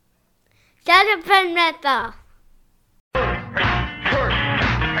Shut up and metal.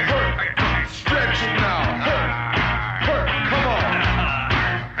 Stretch it now. Come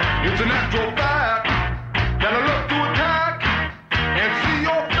on. It's a natural fact that I love to attack and see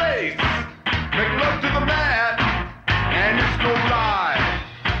your face. Make love to the mat, and it's no lie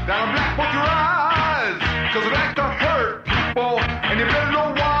that I'm black for your eyes. 'Cause I like to hurt people, and you better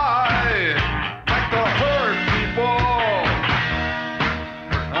know why. Like to hurt people.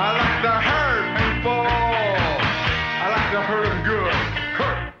 I like to hurt people. I like to hurt them good.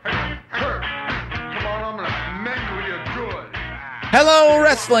 Hurt. Come on, I'm gonna mangle you good. Hello,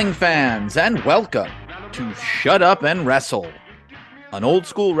 wrestling fans, and welcome to Shut Up and Wrestle, an old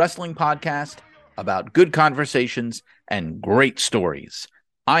school wrestling podcast about good conversations and great stories.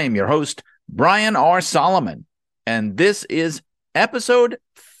 I am your host, Brian R. Solomon, and this is episode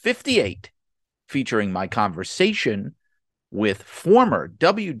 58, featuring my conversation with former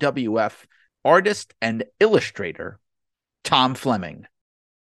WWF artist and illustrator, Tom Fleming.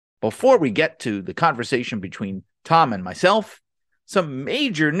 Before we get to the conversation between Tom and myself, some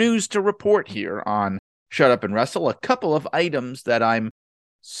major news to report here on Shut Up and Wrestle. A couple of items that I'm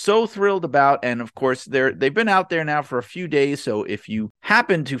so thrilled about, and of course, they've been out there now for a few days, so if you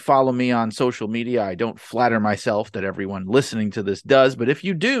happen to follow me on social media, I don't flatter myself that everyone listening to this does, but if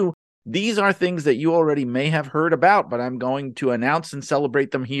you do, these are things that you already may have heard about, but I'm going to announce and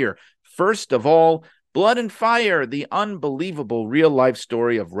celebrate them here. First of all, Blood and Fire, the unbelievable real-life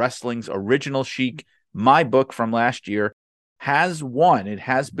story of wrestling's original Sheik, my book from last year, has won. It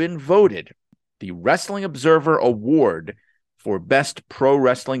has been voted the Wrestling Observer Award for Best Pro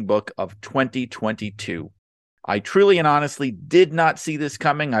Wrestling Book of 2022. I truly and honestly did not see this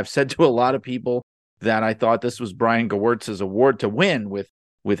coming. I've said to a lot of people that I thought this was Brian Gewirtz's award to win with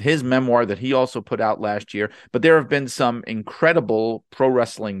his memoir that he also put out last year. But there have been some incredible pro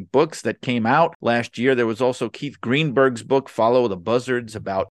wrestling books that came out last year. There was also Keith Greenberg's book, Follow the Buzzards,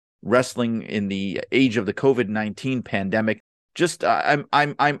 about wrestling in the age of the COVID-19 pandemic. Just I'm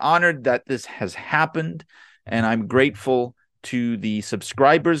honored that this has happened, and I'm grateful to the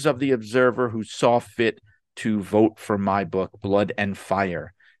subscribers of The Observer who saw fit to vote for my book, Blood and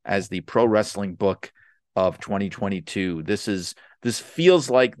Fire, as the pro wrestling book of 2022. This feels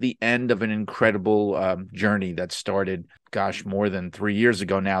like the end of an incredible journey that started, more than 3 years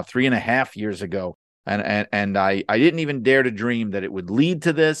ago now, 3.5 years ago. And I didn't even dare to dream that it would lead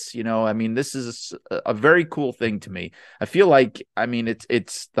to this. This is a very cool thing to me. I feel like,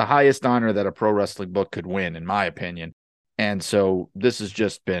 it's the highest honor that a pro wrestling book could win, in my opinion. And so this has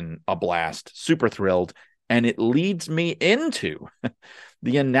just been a blast. Super thrilled. And it leads me into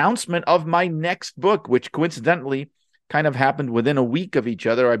the announcement of my next book, which coincidentally kind of happened within a week of each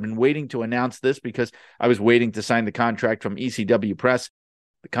other. I've been waiting to announce this because I was waiting to sign the contract from ECW Press.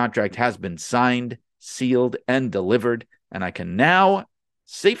 The contract has been signed, sealed, and delivered, and I can now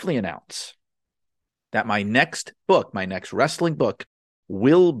safely announce that my next book, my next wrestling book,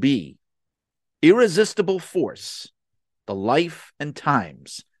 will be Irresistible Force, The Life and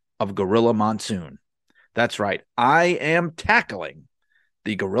Times of Gorilla Monsoon. That's right, I am tackling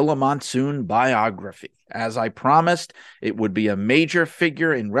the Gorilla Monsoon biography. As I promised, it would be a major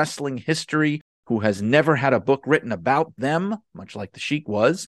figure in wrestling history who has never had a book written about them, much like the Sheik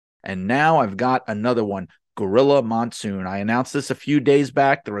was. And now I've got another one, Gorilla Monsoon. I announced this a few days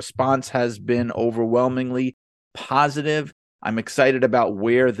back. The response has been overwhelmingly positive. I'm excited about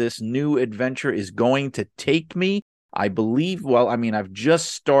where this new adventure is going to take me. I believe, I've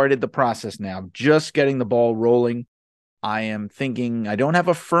just started the process now, just getting the ball rolling. I am thinking, I don't have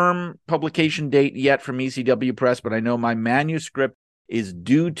a firm publication date yet from ECW Press, but I know my manuscript is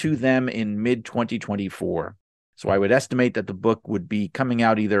due to them in mid-2024. So I would estimate that the book would be coming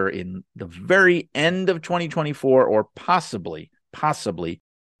out either in the very end of 2024 or possibly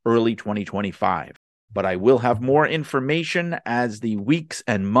early 2025. But I will have more information as the weeks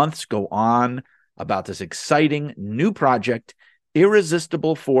and months go on about this exciting new project,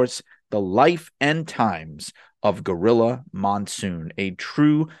 Irresistible Force, The Life and Times of Gorilla Monsoon, a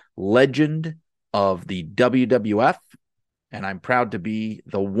true legend of the WWF. And I'm proud to be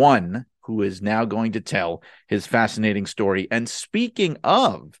the one who is now going to tell his fascinating story. And speaking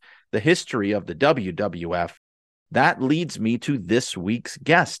of the history of the WWF, that leads me to this week's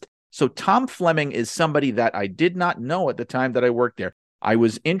guest. So Tom Fleming is somebody that I did not know at the time that I worked there. I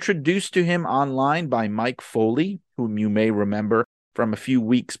was introduced to him online by Mike Foley, whom you may remember from a few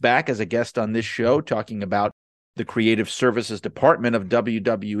weeks back as a guest on this show, talking about the creative services department of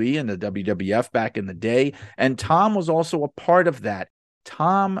WWE and the WWF back in the day. And Tom was also a part of that.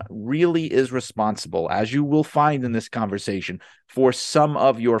 Tom really is responsible, as you will find in this conversation, for some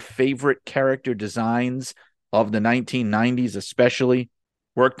of your favorite character designs of the 1990s, especially.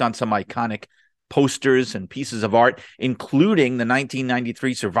 Worked on some iconic posters and pieces of art, including the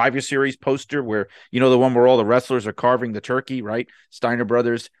 1993 Survivor Series poster where, the one where all the wrestlers are carving the turkey, right? Steiner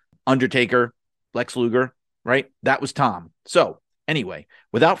Brothers, Undertaker, Lex Luger, right? That was Tom. So anyway,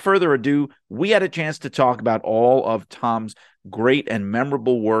 without further ado, we had a chance to talk about all of Tom's great and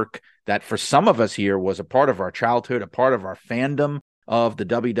memorable work that for some of us here was a part of our childhood, a part of our fandom of the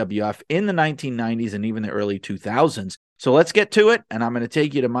WWF in the 1990s and even the early 2000s. So let's get to it, and I'm going to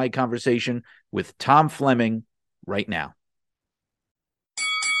take you to my conversation with Tom Fleming right now.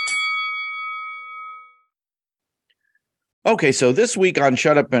 Okay, so this week on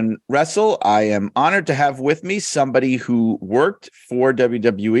Shut Up and Wrestle, I am honored to have with me somebody who worked for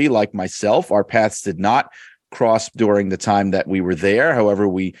WWE like myself. Our paths did not cross during the time that we were there. However,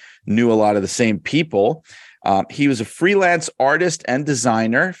 we knew a lot of the same people. He was a freelance artist and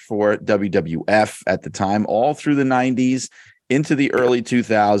designer for WWF at the time, all through the 90s into the early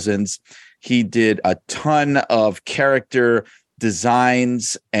 2000s. He did a ton of character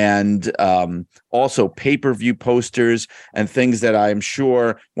designs and also pay-per-view posters and things that I'm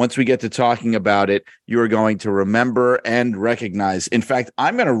sure once we get to talking about it, you are going to remember and recognize. In fact,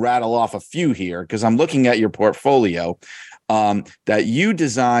 I'm going to rattle off a few here because I'm looking at your portfolio. That you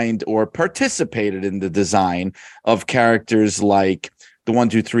designed or participated in the design of characters like the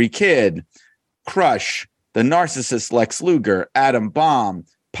 1-2-3 Kid, Crush, the narcissist Lex Luger, Adam Bomb,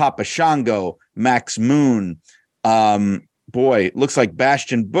 Papa Shango, Max Moon. Looks like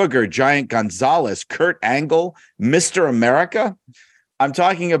Bastion Booger, Giant Gonzalez, Kurt Angle, Mr. America. I'm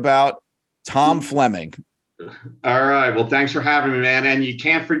talking about Tom Fleming. All right. Well, thanks for having me, man. And you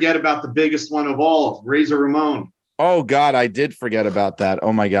can't forget about the biggest one of all, Razor Ramon. Oh, God, I did forget about that.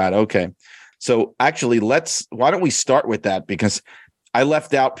 Oh, my God. Okay. So actually, why don't we start with that? Because I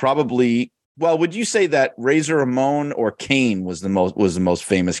left out probably, well, would you say that Razor Ramon or Kane was the most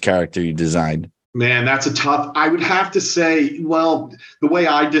famous character you designed? Man, that's a tough. I would have to say, well, the way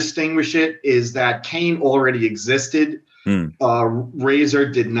I distinguish it is that Kane already existed.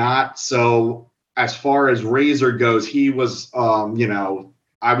 Razor did not. So as far as Razor goes, he was,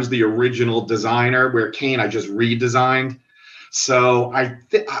 I was the original designer, where Kane I just redesigned. So I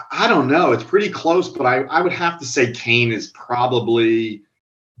don't know. It's pretty close, but I would have to say Kane is probably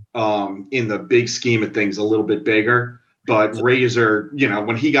in the big scheme of things a little bit bigger. But Razor,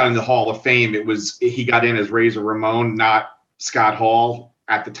 when he got in the Hall of Fame, he got in as Razor Ramon, not Scott Hall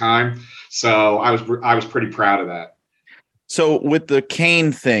at the time. So I was pretty proud of that. So with the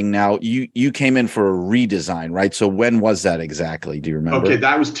Kane thing, now you came in for a redesign, right? So when was that exactly? Do you remember? Okay,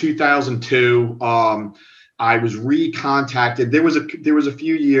 that was 2002. I was recontacted. There was a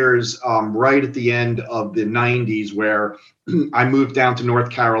few years right at the end of the 90s where I moved down to North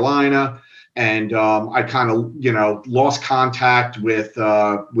Carolina, and I kind of lost contact with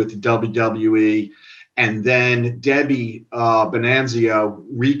the WWE, and then Debbie Bonanzio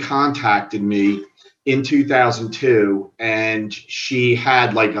recontacted me in 2002, and she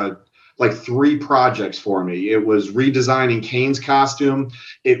had like 3 projects for me. It was redesigning Kane's costume.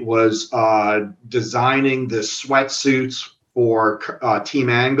 It was designing the sweatsuits for Team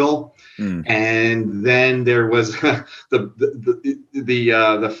Angle. And then there was the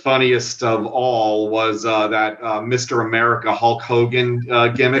funniest of all was that Mr. America Hulk Hogan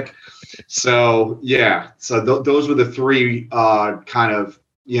gimmick. So yeah, those were the 3 kind of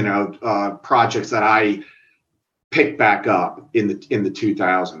projects that I picked back up in the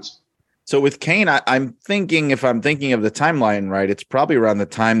 2000s. So with Kane, I'm thinking, if I'm thinking of the timeline right, it's probably around the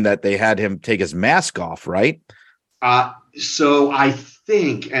time that they had him take his mask off, right? So I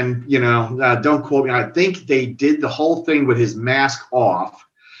think, and don't quote me, I think they did the whole thing with his mask off.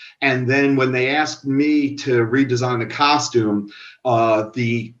 And then when they asked me to redesign the costume,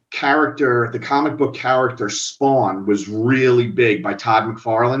 the comic book character Spawn was really big by Todd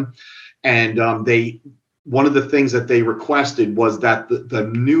McFarlane. And one of the things that they requested was that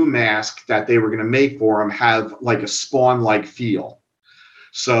the new mask that they were going to make for him have like a Spawn-like feel.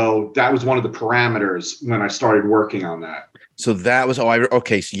 So that was one of the parameters when I started working on that. So that was,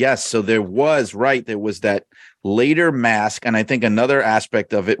 okay. So yes. So there was that later mask. And I think another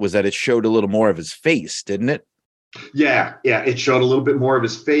aspect of it was that it showed a little more of his face, didn't it? Yeah. It showed a little bit more of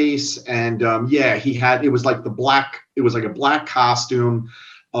his face. And it was like a black costume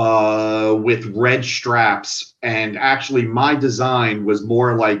with red straps. And actually my design was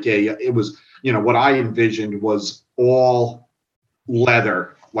more like what I envisioned was all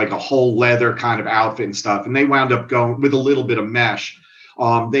leather, like a whole leather kind of outfit and stuff. And they wound up going with a little bit of mesh.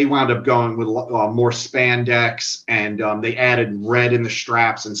 They wound up going with more spandex, and they added red in the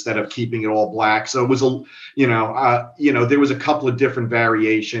straps instead of keeping it all black. So it was there was a couple of different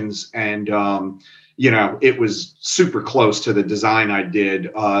variations, and it was super close to the design I did.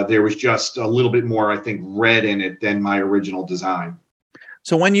 There was just a little bit more, I think, red in it than my original design.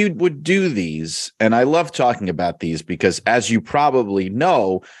 So when you would do these, and I love talking about these because, as you probably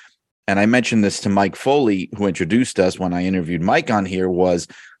know, and I mentioned this to Mike Foley, who introduced us when I interviewed Mike on here, was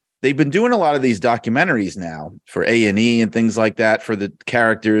they've been doing a lot of these documentaries now for A&E and things like that for the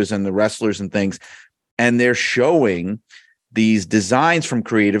characters and the wrestlers and things. And they're showing these designs from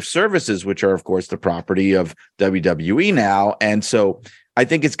creative services, which are, of course, the property of WWE now. And so I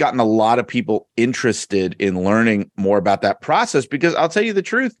think it's gotten a lot of people interested in learning more about that process, because I'll tell you the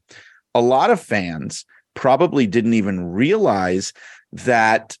truth, a lot of fans probably didn't even realize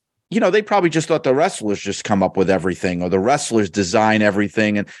that, they probably just thought the wrestlers just come up with everything or the wrestlers design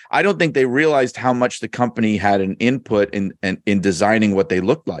everything. And I don't think they realized how much the company had an input in designing what they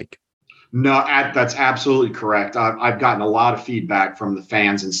looked like. No, that's absolutely correct. I've gotten a lot of feedback from the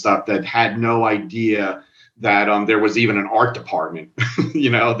fans and stuff that had no idea that there was even an art department.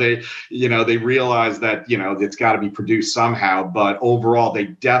 They realized that, it's got to be produced somehow. But overall, they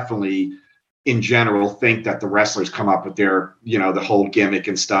definitely, in general, think that the wrestlers come up with their, the whole gimmick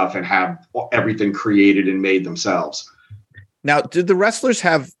and stuff and have everything created and made themselves. Now, did the wrestlers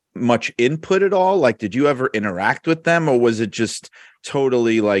have much input at all? Like, did you ever interact with them, or was it just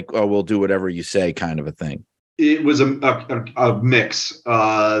totally like, oh, we'll do whatever you say kind of a thing? It was a mix.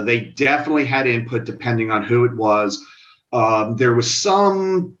 They definitely had input depending on who it was. There was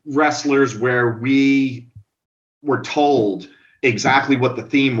some wrestlers where we were told exactly what the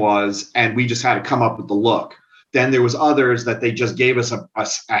theme was, and we just had to come up with the look. Then there was others that they just gave us a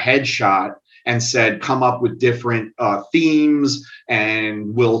headshot and said, come up with different themes,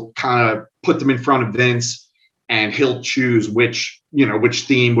 and we'll kind of put them in front of Vince, and he'll choose which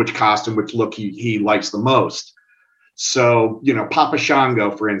theme, which costume, which look he likes the most. So, Papa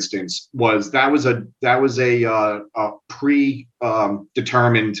Shango, for instance, was a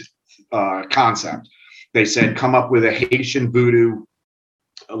predetermined concept. They said, come up with a Haitian voodoo,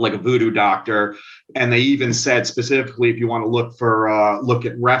 like a voodoo doctor. And they even said specifically, if you want to look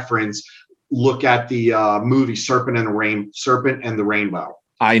at reference, look at the movie Serpent and the Rainbow.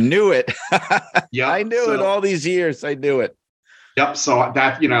 I knew it. Yeah, I knew it all these years. I knew it. Yep. So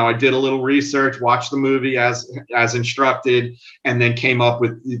that, I did a little research, watched the movie as instructed, and then came up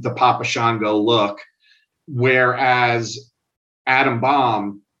with the Papa Shango look. Whereas Adam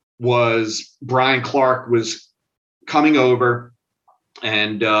Bomb Brian Clark was coming over,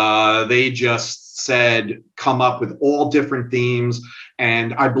 and they just said, come up with all different themes.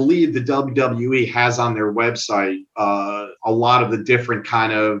 And I believe the WWE has on their website a lot of the different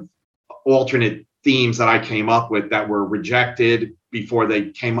kind of alternate themes that I came up with that were rejected before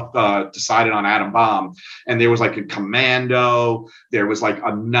they decided on Adam Bomb. And there was like a commando, there was like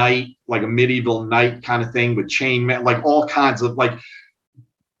a knight, like a medieval knight kind of thing with chainmail, like all kinds of, like,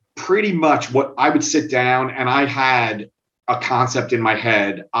 pretty much what I would sit down and I had a concept in my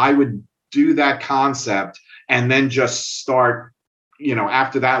head. I would do that concept and then just start,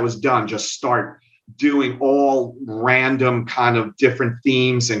 after that was done, just start doing all random kind of different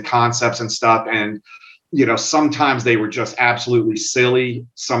themes and concepts and stuff. And, sometimes they were just absolutely silly.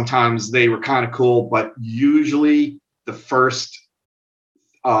 Sometimes they were kind of cool, but usually the first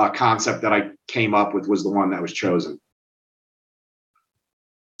concept that I came up with was the one that was chosen.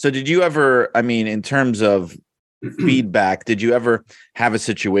 So did you ever, in terms of feedback, did you ever have a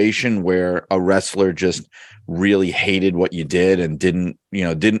situation where a wrestler just really hated what you did and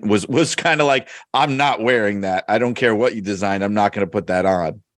was kind of like, I'm not wearing that. I don't care what you designed. I'm not going to put that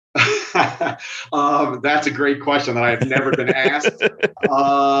on. That's a great question that I've never been asked.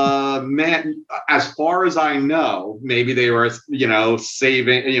 Man, as far as I know, maybe they were,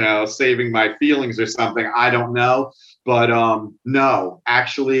 saving my feelings or something. I don't know. But no,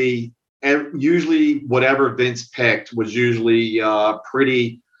 actually, usually whatever Vince picked was usually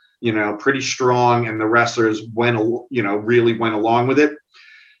pretty strong, and the wrestlers really went along with it.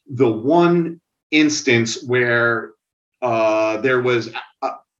 The one instance where there was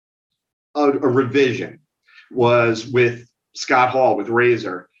a revision was with Scott Hall with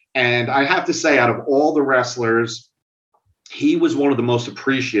Razor, and I have to say, out of all the wrestlers, he was one of the most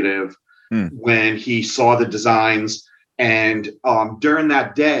appreciative when he saw the designs. And during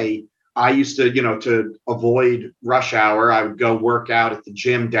that day, I used to, to avoid rush hour, I would go work out at the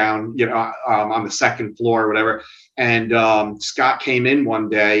gym down, on the second floor or whatever. And Scott came in one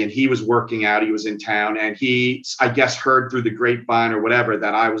day and he was working out. He was in town and he, I guess, heard through the grapevine or whatever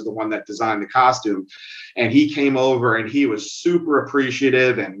that I was the one that designed the costume. And he came over and he was super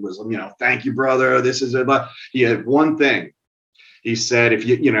appreciative and was, thank you, brother. This is it. But he had one thing. He said, if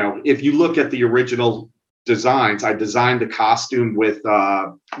you look at the original designs, I designed the costume with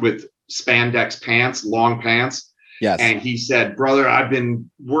spandex pants, long pants. Yes. And he said, brother, I've been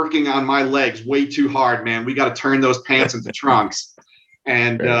working on my legs way too hard, man. We got to turn those pants into trunks.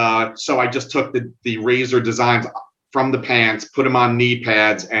 And so I just took the razor designs from the pants, put them on knee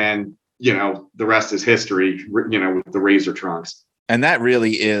pads, and, the rest is history, with the razor trunks. And that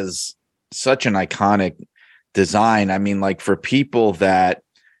really is such an iconic design. I mean, like for people that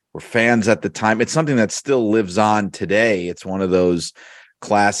were fans at the time, it's something that still lives on today. It's one of those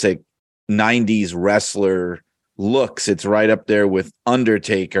classic 90s wrestler looks. It's right up there with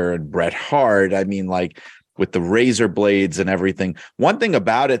Undertaker and Bret Hart. I mean, like with the razor blades and everything. One thing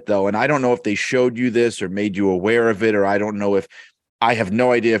about it, though, and I don't know if they showed you this or made you aware of it, or I have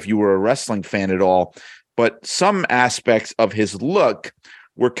no idea if you were a wrestling fan at all, but some aspects of his look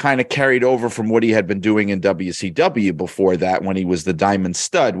were kind of carried over from what he had been doing in WCW before that, when he was the Diamond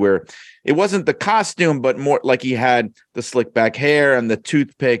Stud, where it wasn't the costume, but more like he had the slick back hair and the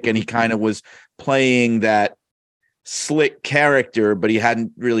toothpick, and he kind of was playing that slick character, but he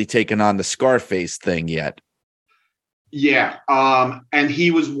hadn't really taken on the Scarface thing yet. Yeah. And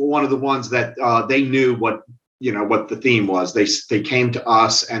he was one of the ones that they knew what the theme was. They came to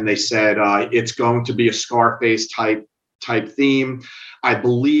us and they said, it's going to be a Scarface type theme. I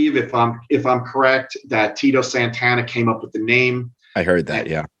believe, if I'm correct, that Tito Santana came up with the name. I heard that,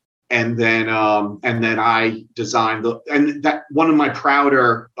 yeah. And then I designed that one of my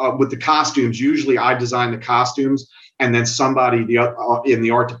prouder with the costumes. Usually I design the costumes, and then somebody in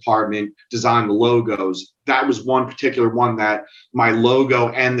the art department designed the logos. That was one particular one that my logo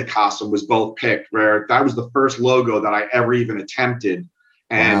and the costume was both picked, where that was the first logo that I ever even attempted.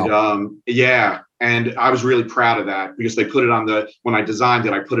 And wow. And I was really proud of that, because they put it when I designed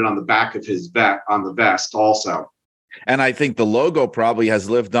it, I put it on the back of his on the vest also. And I think the logo probably has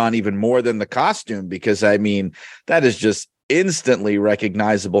lived on even more than the costume, because I mean, that is just instantly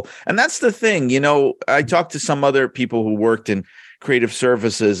recognizable. And that's the thing, I talked to some other people who worked in creative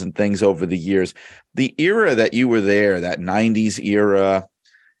services and things over the years. The era that you were there, that 90s era,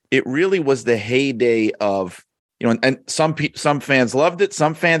 it really was the heyday of, and some fans loved it,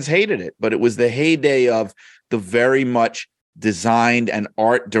 some fans hated it, but it was the heyday of the very much designed and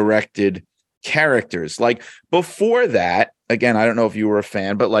art directed characters. Like before that, again, I don't know if you were a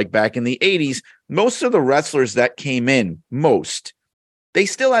fan, but like back in the 80s, most of the wrestlers that came in, they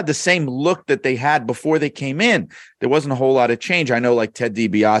still had the same look that they had before they came in. There wasn't a whole lot of change. I know like Ted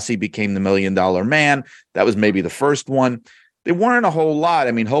DiBiase became the $1 Million Man. That was maybe the first one. There weren't a whole lot.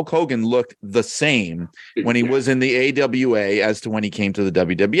 I mean, Hulk Hogan looked the same when he was in the AWA as to when he came to the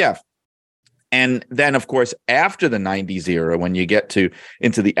WWF. And then, of course, after the 90s era, when you get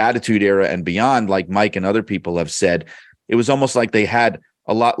into the Attitude Era and beyond, like Mike and other people have said, it was almost like they had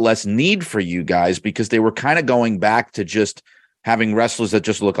a lot less need for you guys, because they were kind of going back to just having wrestlers that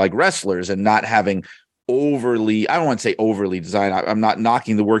just look like wrestlers and not having overly, I don't want to say overly designed, I'm not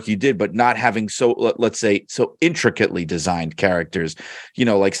knocking the work you did, but not having let's say so intricately designed characters.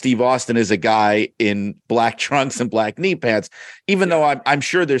 Like Steve Austin is a guy in black trunks and black knee pads, even though I'm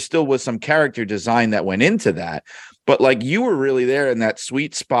sure there still was some character design that went into that. But like you were really there in that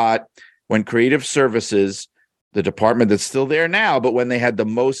sweet spot when creative services, the department that's still there now, but when they had the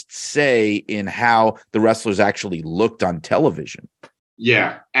most say in how the wrestlers actually looked on television.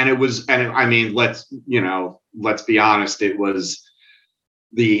 Yeah. And I mean, let's be honest. It was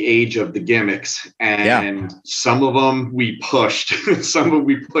the age of the gimmicks, and some of them we pushed, some of them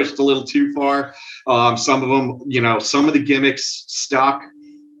we pushed a little too far. Some of them, some of the gimmicks stuck.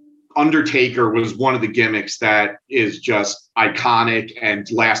 Undertaker was one of the gimmicks that is just iconic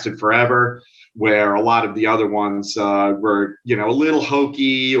and lasted forever, where a lot of the other ones were, a little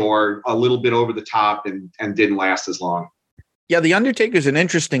hokey or a little bit over the top and didn't last as long. Yeah, the Undertaker's an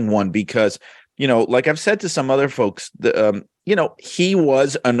interesting one because, like I've said to some other folks, he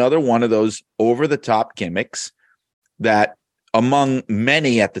was another one of those over-the-top gimmicks that among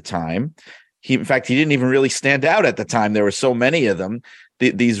many at the time, in fact, he didn't even really stand out at the time. There were so many of them,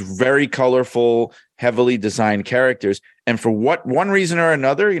 these very colorful, heavily designed characters. And for one reason or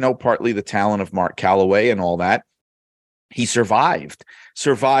another, partly the talent of Mark Calloway and all that, he survived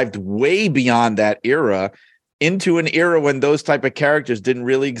way beyond that era. into an era when those type of characters didn't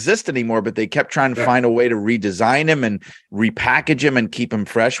really exist anymore, but they kept trying to find a way to redesign him and repackage him and keep him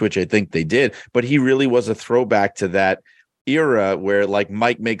fresh, which I think they did. But he really was a throwback to that era where, like,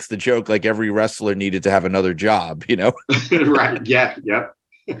 Mike makes the joke, like every wrestler needed to have another job, Right. Yeah. Yep.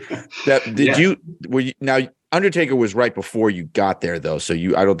 Now Undertaker was right before you got there though. So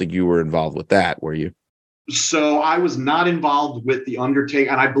I don't think you were involved with that, were you? So I was not involved with the Undertaker,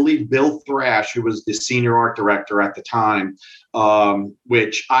 and I believe Bill Thrash, who was the senior art director at the time,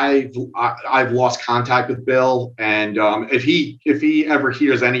 which I've lost contact with Bill. And if he ever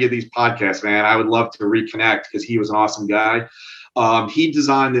hears any of these podcasts, man, I would love to reconnect because he was an awesome guy. He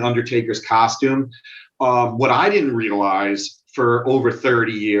designed the Undertaker's costume. What I didn't realize for over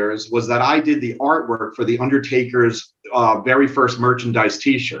 30 years was that I did the artwork for the Undertaker's very first merchandise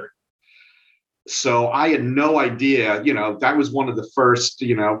T-shirt. So I had no idea, that was one of the first,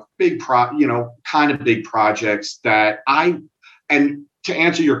 big big projects that and to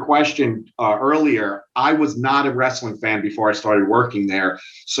answer your question earlier, I was not a wrestling fan before I started working there.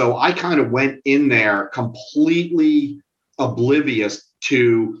 So I kind of went in there completely oblivious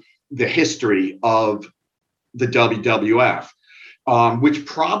to the history of the WWF. Which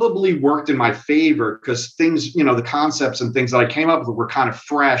probably worked in my favor because things, the concepts and things that I came up with were kind of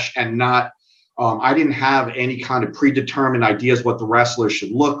fresh and not, I didn't have any kind of predetermined ideas what the wrestlers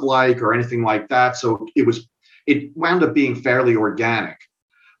should look like or anything like that. So it wound up being fairly organic.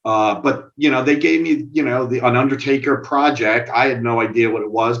 But they gave me, an Undertaker project. I had no idea what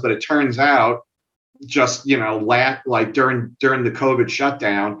it was, but it turns out just, like during the COVID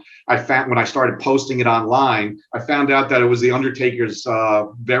shutdown, I found when I started posting it online, I found out that it was the Undertaker's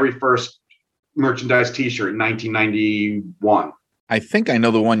very first merchandise T-shirt in 1991. I think I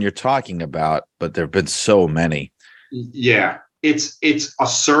know the one you're talking about, but there have been so many. Yeah, it's a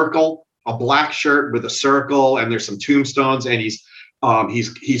circle, a black shirt with a circle, and there's some tombstones, and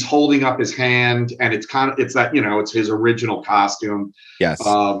he's holding up his hand, and it's that, it's his original costume. Yes.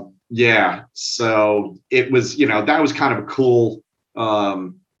 Yeah. So it was, that was kind of a cool,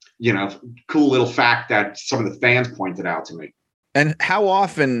 cool little fact that some of the fans pointed out to me. And how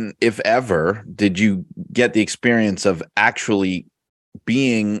often, if ever, did you get the experience of actually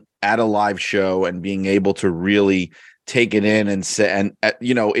being at a live show and being able to really take it in and say, and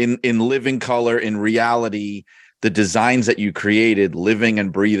in living color, in reality, the designs that you created, living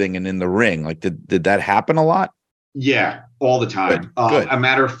and breathing and in the ring? Like, did that happen a lot? Yeah, all the time. Good. A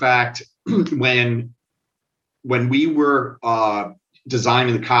matter of fact, when we were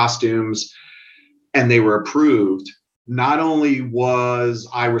designing the costumes and they were approved, not only was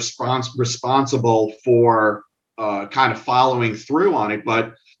I responsible for kind of following through on it,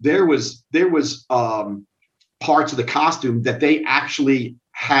 but there was parts of the costume that they actually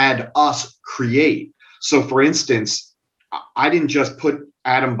had us create. So, for instance, I didn't just put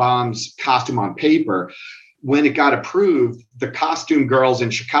Adam Bomb's costume on paper. When it got approved, the costume girls in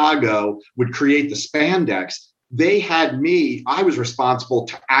Chicago would create the spandex. They had me. I was responsible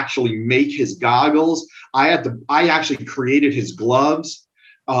to actually make his goggles. I actually created his gloves.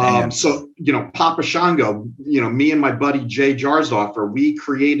 So, Papa Shango, me and my buddy Jay Jarsdorfer, we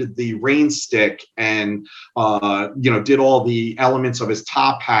created the rain stick and, did all the elements of his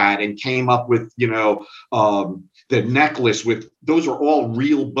top hat and came up with, the necklace with, those are all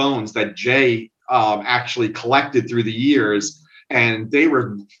real bones that Jay actually collected through the years. And they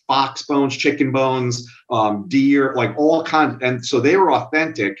were fox bones, chicken bones, deer, like all kinds. And so they were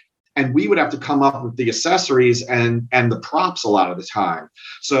authentic. And we would have to come up with the accessories and the props a lot of the time.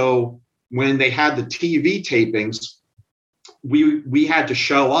 So when they had the TV tapings, we had to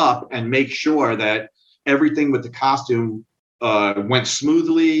show up and make sure that everything with the costume went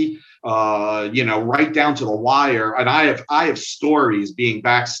smoothly, right down to the wire. And I have stories being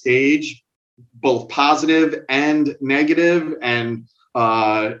backstage, both positive and negative, and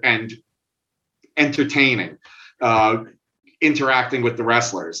entertaining, interacting with the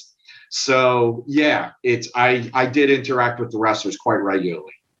wrestlers. So yeah, I did interact with the wrestlers quite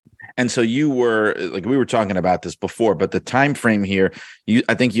regularly. And so you were, like, we were talking about this before, but the time frame here,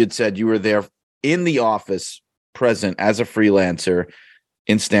 I think you had said you were there in the office, present as a freelancer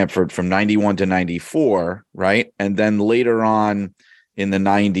in Stamford from 91 to 94, right? And then later on in the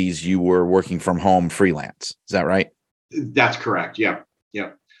 90s, you were working from home freelance. Is that right? That's correct. Yeah.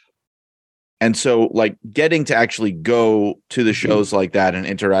 Yeah. And so, like, getting to actually go to the shows like that and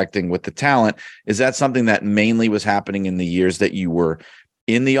interacting with the talent, is that something that mainly was happening in the years that you were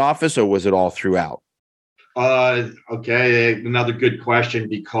in the office, or was it all throughout? Okay. Another good question,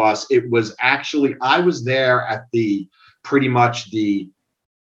 because it was actually, I was there at pretty much the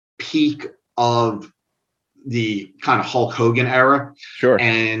peak of the kind of Hulk Hogan era. Sure.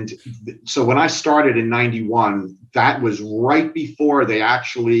 And so when I started in 91, that was right before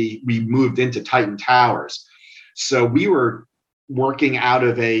we moved into Titan Towers. So we were working out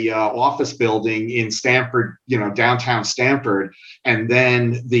of a office building in Stamford, downtown Stamford. And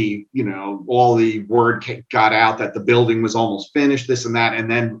then all the word got out that the building was almost finished, this and that. And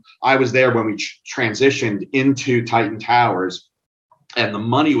then I was there when we transitioned into Titan Towers, and the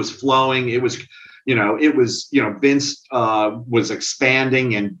money was flowing. It was, Vince was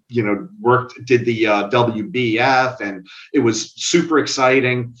expanding and, did the WBF, and it was super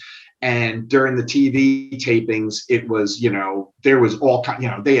exciting. And during the TV tapings, it was, there was all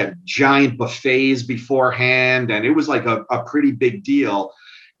kind, they had giant buffets beforehand, and it was like a pretty big deal.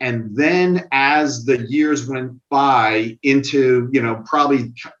 And then as the years went by into,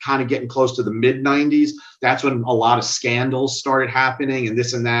 probably kind of getting close to the mid 90s, that's when a lot of scandals started happening and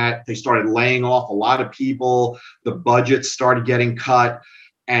this and that. They started laying off a lot of people. The budgets started getting cut.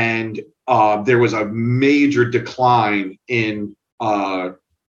 And there was a major decline in, a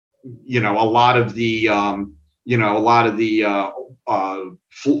lot of the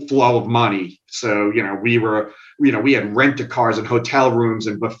flow of money. So, we had rent-a-cars and hotel rooms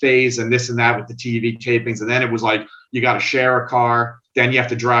and buffets and this and that with the TV tapings. And then it was like, you got to share a car. Then you have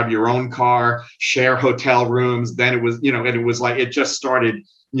to drive your own car, share hotel rooms. Then it was, and it was like, it just started,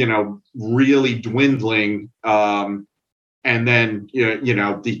 really dwindling. And then,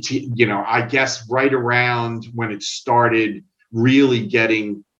 I guess right around when it started really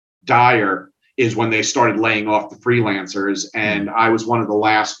getting dire is when they started laying off the freelancers. And I was one of the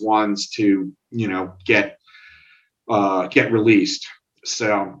last ones to, get released.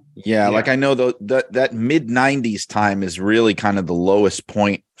 So yeah, like I know that mid 90s time is really kind of the lowest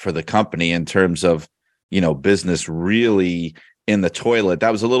point for the company in terms of, business really in the toilet.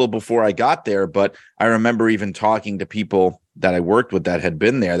 That was a little before I got there, but I remember even talking to people that I worked with that had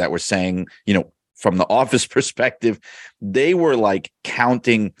been there that were saying, from the office perspective, they were like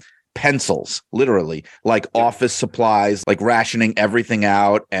counting pencils, literally, like office supplies, like rationing everything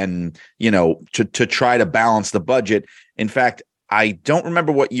out and, to try to balance the budget. In fact, I don't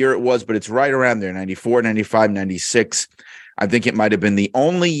remember what year it was, but it's right around there, 94, 95, 96. I think it might have been the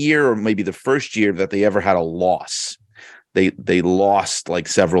only year or maybe the first year that they ever had a loss. They lost like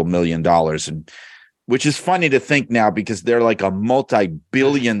several $1 million, and which is funny to think now because they're like a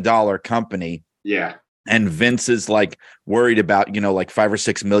multi-billion-dollar company. Yeah. And Vince is like worried about, like $5 or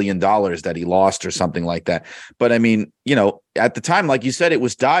 $6 million that he lost or something like that. But I mean, at the time, like you said, it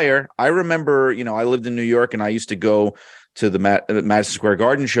was dire. I remember, I lived in New York and I used to go to the Madison Square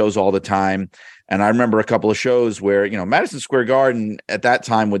Garden shows all the time. And I remember a couple of shows where, Madison Square Garden at that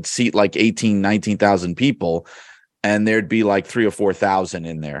time would seat like 19,000 people. And there'd be like 3,000 or 4,000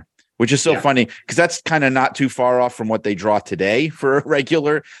 in there, which is so funny because that's kind of not too far off from what they draw today for a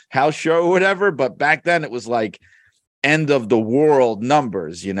regular house show or whatever. But back then it was like end of the world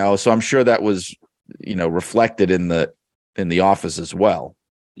numbers, so I'm sure that was, reflected in the office as well.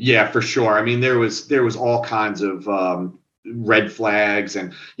 Yeah, for sure. I mean, there was all kinds of red flags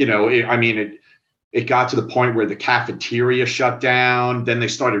and, it got to the point where the cafeteria shut down. Then they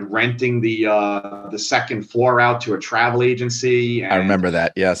started renting the second floor out to a travel agency. And, I remember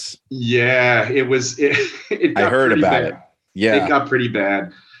that. Yes. Yeah, it got I heard about bad. it. Yeah. It got pretty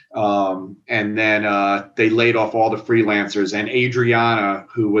bad. And then they laid off all the freelancers, and Adriana,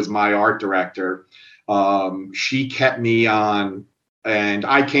 who was my art director, she kept me on, and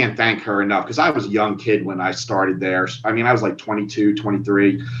I can't thank her enough because I was a young kid when I started there. I mean, I was like 22,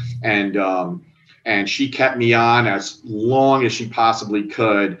 23, and she kept me on as long as she possibly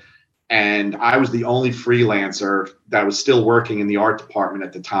could. And I was the only freelancer that was still working in the art department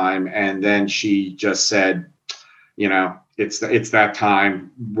at the time. And then she just said, it's that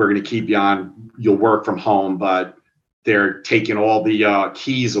time. We're going to keep you on. You'll work from home, but they're taking all the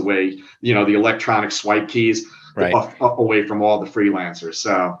keys away, the electronic swipe keys away from all the freelancers.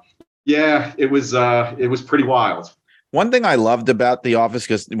 So yeah, it was pretty wild. One thing I loved about The Office,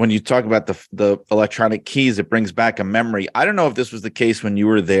 because when you talk about the electronic keys, it brings back a memory. I don't know if this was the case when you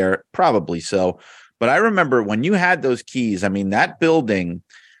were there, probably so, but I remember when you had those keys, I mean, that building,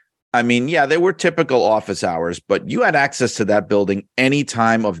 they were typical office hours, but you had access to that building any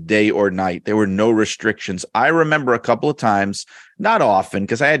time of day or night. There were no restrictions. I remember a couple of times, not often,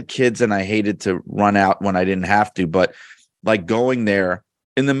 because I had kids and I hated to run out when I didn't have to, but like going there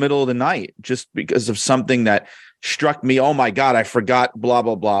in the middle of the night just because of something that struck me, oh my God, I forgot, blah,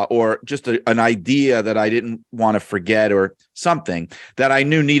 blah, blah, or just an idea that I didn't want to forget or something that I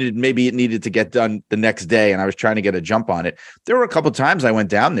knew it needed to get done the next day. And I was trying to get a jump on it. There were a couple of times I went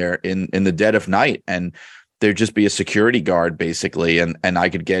down there in the dead of night and there'd just be a security guard basically, and I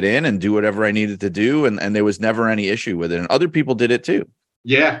could get in and do whatever I needed to do, and there was never any issue with it. And other people did it too.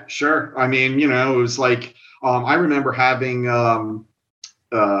 Yeah, sure. I mean, it was like I remember having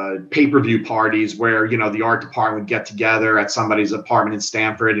pay-per-view parties where the art department would get together at somebody's apartment in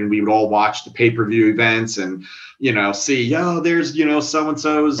Stamford, and we would all watch the pay-per-view events and see, there's so and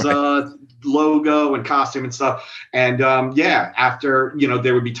so's logo and costume and stuff. And after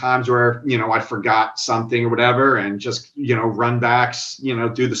there would be times where I forgot something or whatever, and just run backs,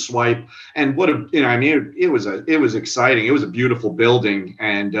 do the swipe. And what it was exciting. It was a beautiful building,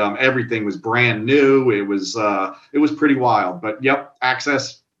 and everything was brand new. It was pretty wild. But yep,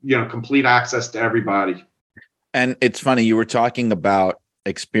 access, complete access to everybody. And it's funny, you were talking about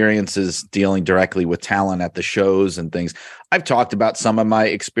experiences dealing directly with talent at the shows and things. I've talked about some of my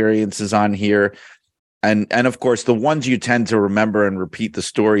experiences on here. And of course, the ones you tend to remember and repeat the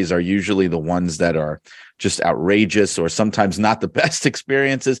stories are usually the ones that are just outrageous or sometimes not the best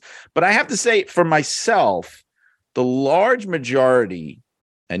experiences. But I have to say, for myself, the large majority,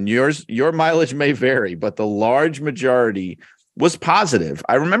 and your mileage may vary, but the large majority was positive.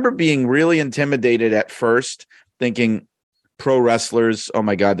 I remember being really intimidated at first, thinking, pro wrestlers, oh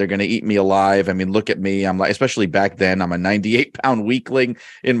my God, they're going to eat me alive. I mean, look at me. I'm like, especially back then, I'm a 98-pound weakling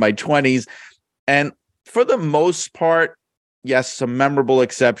in my 20s. And for the most part, yes, some memorable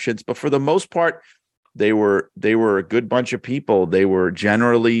exceptions, but for the most part, they were a good bunch of people. They were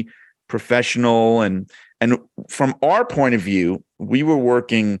generally professional. And from our point of view, we were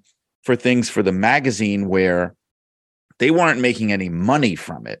working for things for the magazine where they weren't making any money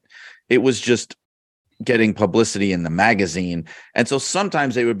from it. It was just getting publicity in the magazine. And so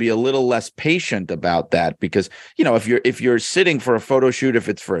sometimes they would be a little less patient about that because, if you're sitting for a photo shoot, if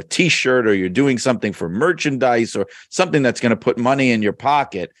it's for a t-shirt or you're doing something for merchandise or something that's going to put money in your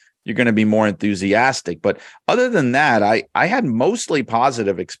pocket, you're going to be more enthusiastic. But other than that, I had mostly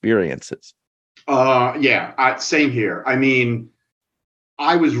positive experiences. Same here. I mean,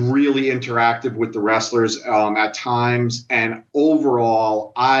 I was really interactive with the wrestlers at times, and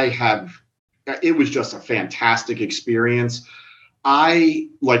overall, it was just a fantastic experience.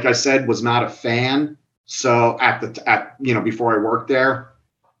 Like I said, was not a fan. So before I worked there.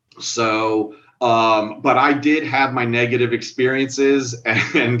 So, but I did have my negative experiences,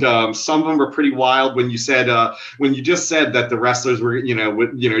 and some of them were pretty wild. When you just said that the wrestlers were, you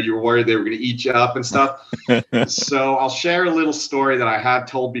were worried they were going to eat you up and stuff. So I'll share a little story that I have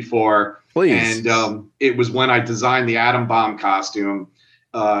told before. Please. And it was when I designed the Atom Bomb costume.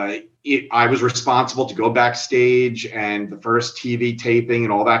 I was responsible to go backstage and the first TV taping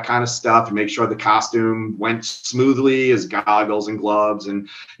and all that kind of stuff and make sure the costume went smoothly as goggles and gloves, and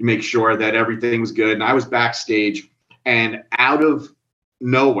make sure that everything was good. And I was backstage, and out of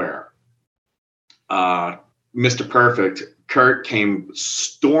nowhere, Mr. Perfect, Kurt, came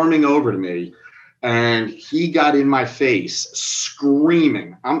storming over to me, and he got in my face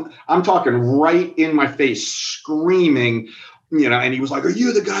screaming. I'm talking right in my face, screaming. And he was like, "Are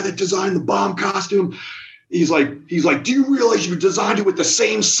you the guy that designed the bomb costume?" He's like, "Do you realize you designed it with the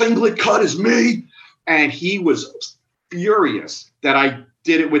same singlet cut as me?" And he was furious that I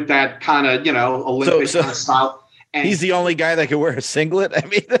did it with that kind of, Olympic kind of style. And he's the only guy that can wear a singlet. I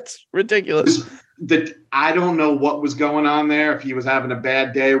mean, that's ridiculous. I don't know what was going on there, if he was having a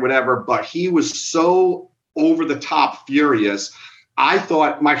bad day or whatever, but he was so over the top furious. I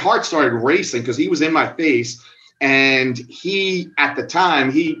thought my heart started racing because he was in my face. And he, at the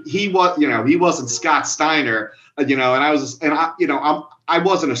time, he was, he wasn't Scott Steiner, and I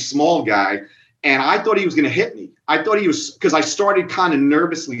wasn't a small guy, and I thought he was going to hit me. I thought he was, because I started kind of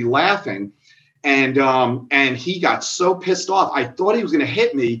nervously laughing, and he got so pissed off. I thought he was going to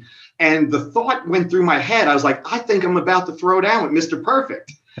hit me, and the thought went through my head. I was like, I think I'm about to throw down with Mr.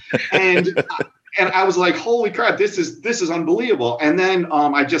 Perfect, and I was like, holy crap, this is unbelievable. And then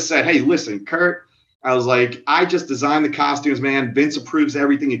I just said, hey, listen, Kurt. I was like, I just designed the costumes, man. Vince approves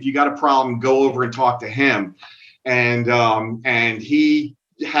everything. If you got a problem, go over and talk to him. And he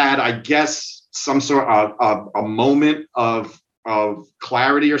had, I guess, some sort of a moment of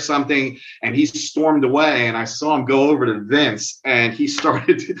clarity or something. And he stormed away. And I saw him go over to Vince, and he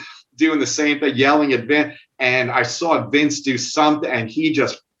started doing the same thing, yelling at Vince. And I saw Vince do something, and he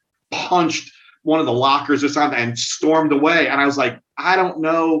just punched one of the lockers or something and stormed away. And I was like, I don't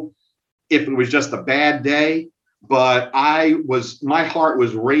know if it was just a bad day, but my heart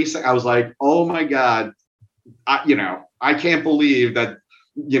was racing. I was like, oh my God, I can't believe that,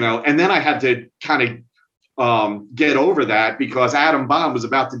 and then I had to kind of get over that because Atom Bomb was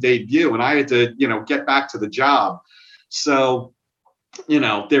about to debut and I had to, get back to the job. So,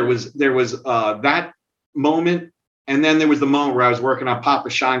 there was that moment. And then there was the moment where I was working on Papa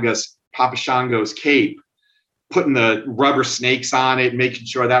Shango's cape, putting the rubber snakes on it, making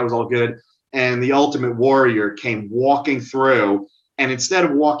sure that was all good. And the Ultimate Warrior came walking through, and instead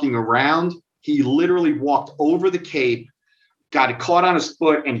of walking around, he literally walked over the cape, got it caught on his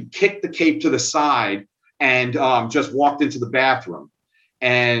foot, and he kicked the cape to the side and just walked into the bathroom.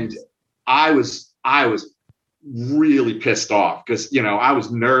 And I was really pissed off because, I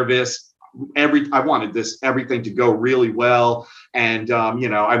was nervous. I wanted everything to go really well. And,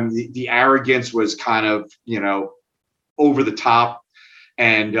 the arrogance was kind of, over the top.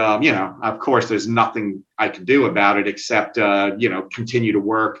 And, of course, there's nothing I can do about it except, continue to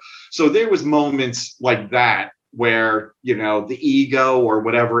work. So there was moments like that where, the ego or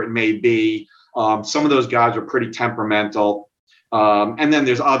whatever it may be, some of those guys are pretty temperamental. And then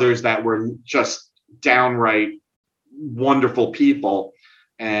there's others that were just downright wonderful people.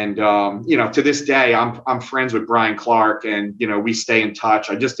 And, to this day, I'm friends with Brian Clark, and, we stay in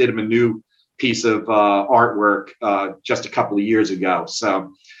touch. I just did him a new piece of artwork just a couple of years ago.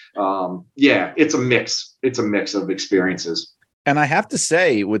 So, it's a mix. It's a mix of experiences. And I have to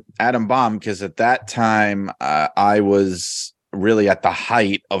say with Adam Bomb, because at that time I was really at the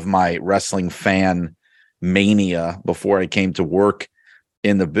height of my wrestling fan mania before I came to work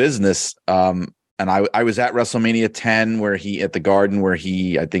in the business. And I was at WrestleMania 10 where at the Garden, where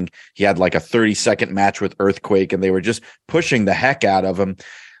I think he had like a 30-second match with Earthquake, and they were just pushing the heck out of him.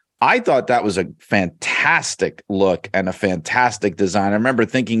 I thought that was a fantastic look and a fantastic design. I remember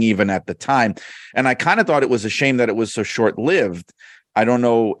thinking even at the time, and I kind of thought it was a shame that it was so short-lived. I don't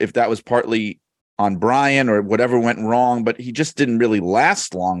know if that was partly on Brian or whatever went wrong, but he just didn't really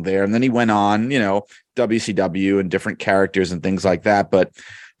last long there. And then he went on, WCW and different characters and things like that. But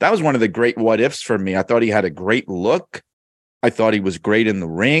that was one of the great what ifs for me. I thought he had a great look. I thought he was great in the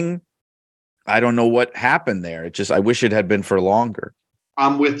ring. I don't know what happened there. I wish it had been for longer.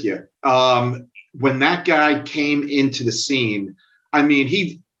 I'm with you. When that guy came into the scene,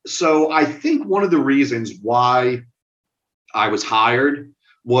 so I think one of the reasons why I was hired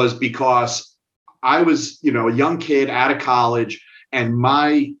was because I was, a young kid out of college, and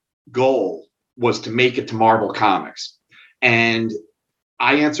my goal was to make it to Marvel Comics. And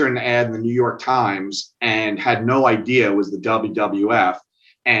I answered an ad in the New York Times and had no idea it was the WWF,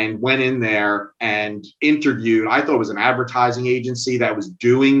 and went in there and interviewed. I thought it was an advertising agency that was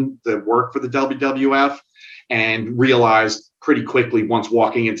doing the work for the WWF, and realized pretty quickly once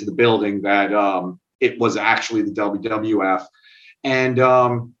walking into the building that it was actually the WWF. And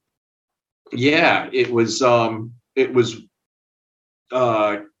it was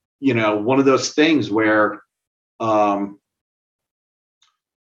one of those things where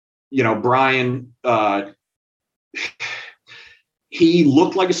Brian, he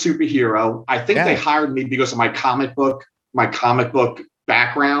looked like a superhero. I think they hired me because of my comic book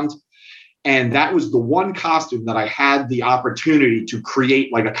background. And that was the one costume that I had the opportunity to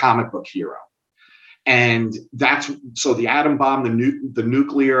create like a comic book hero. And so the atom bomb, the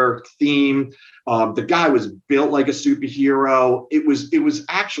nuclear theme, the guy was built like a superhero. It was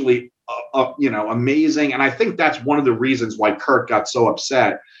actually, amazing. And I think that's one of the reasons why Kurt got so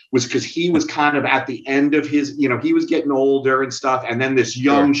upset, was because he was kind of at the end of his, he was getting older and stuff. And then this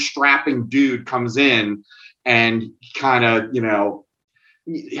young strapping dude comes in and kind of,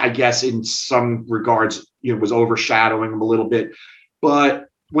 I guess in some regards, was overshadowing him a little bit. But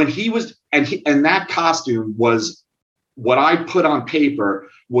when he was, and that costume was what I put on paper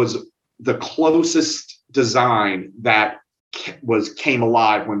was the closest design that came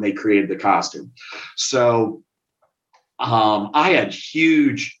alive when they created the costume. So I had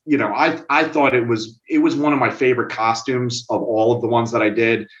huge, I thought it was one of my favorite costumes of all of the ones that I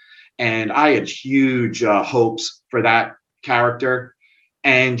did. And I had huge hopes for that character.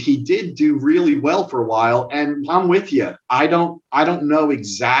 And he did do really well for a while. And I'm with you. I don't know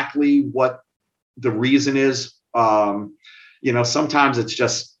exactly what the reason is. Sometimes it's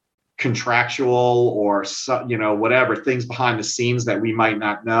just contractual or, whatever, things behind the scenes that we might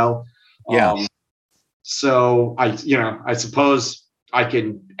not know. Yeah. So I suppose I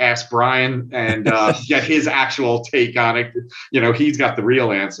can ask Brian and get his actual take on it. He's got the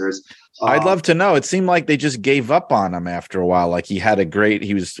real answers. I'd love to know. It seemed like they just gave up on him after a while. Like he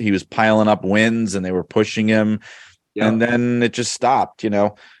was piling up wins and they were pushing him, and then it just stopped,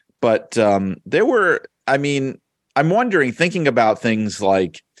 But there were, I'm wondering, thinking about things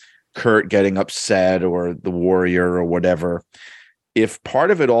like Kurt getting upset or the Warrior or whatever, if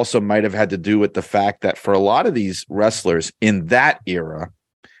part of it also might have had to do with the fact that for a lot of these wrestlers in that era,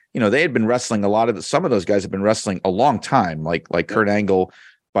 they had been wrestling some of those guys have been wrestling a long time, like Kurt Angle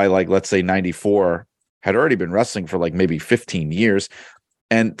by let's say 94, had already been wrestling for like maybe 15 years.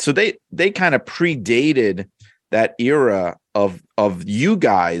 And so they kind of predated that era of you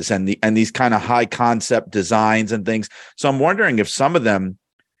guys and these kind of high concept designs and things. So I'm wondering if some of them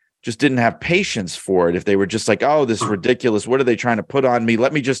just didn't have patience for it. If they were just like, oh, this is ridiculous. What are they trying to put on me?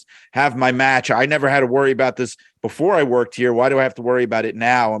 Let me just have my match. I never had to worry about this before I worked here. Why do I have to worry about it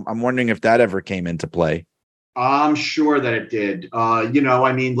now? I'm wondering if that ever came into play. I'm sure that it did. I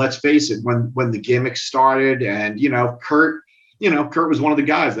mean, let's face it, when the gimmick started and, Kurt was one of the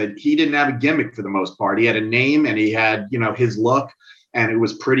guys that he didn't have a gimmick for the most part. He had a name and he had, his look, and it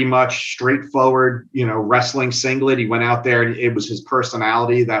was pretty much straightforward, wrestling singlet. He went out there and it was his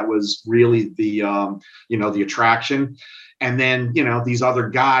personality that was really the attraction. And then, these other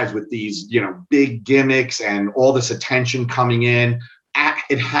guys with these, big gimmicks and all this attention coming in,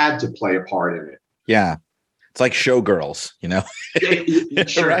 it had to play a part in it. Yeah. It's like Showgirls,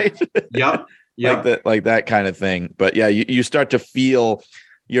 Sure. Right? Yep. Like that kind of thing. But yeah, you start to feel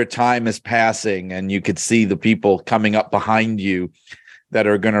your time is passing and you could see the people coming up behind you that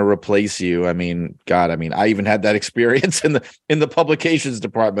are going to replace you. I mean, God, I even had that experience in the publications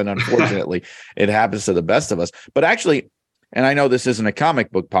department. Unfortunately, it happens to the best of us. But actually, and I know this isn't a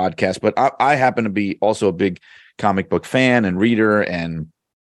comic book podcast, but I happen to be also a big comic book fan and reader. And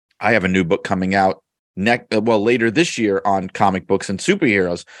I have a new book coming out later this year on comic books and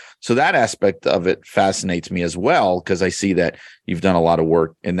superheroes. So that aspect of it fascinates me as well, because I see that you've done a lot of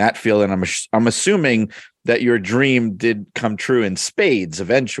work in that field. And I'm assuming that your dream did come true in spades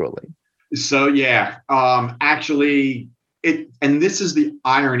eventually. So, yeah, actually, and this is the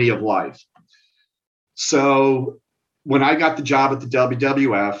irony of life. So when I got the job at the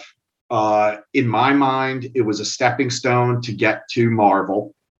WWF, in my mind, it was a stepping stone to get to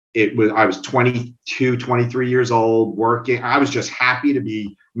Marvel. I was 22, 23 years old working. I was just happy to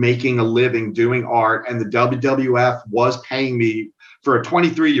be making a living doing art. And the WWF was paying me for a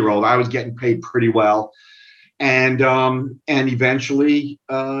 23-year-old. I was getting paid pretty well. And eventually,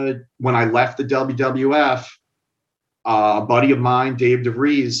 when I left the WWF, a buddy of mine, Dave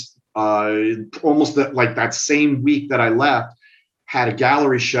DeVries, almost that same week that I left, had a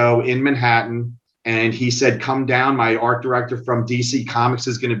gallery show in Manhattan. And he said, come down. My art director from DC Comics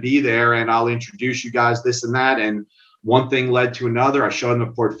is going to be there, and I'll introduce you guys, this and that. And one thing led to another. I showed them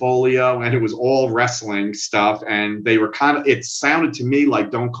a portfolio, and it was all wrestling stuff. And they were it sounded to me like,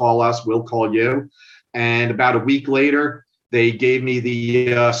 don't call us, we'll call you. And about a week later, they gave me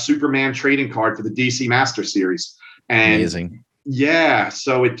the Superman trading card for the DC Master Series. And amazing. Yeah.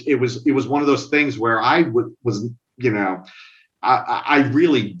 So it was one of those things where I was, I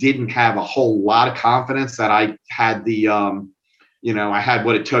really didn't have a whole lot of confidence that I had I had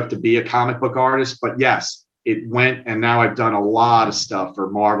what it took to be a comic book artist. But yes, it went. And now I've done a lot of stuff for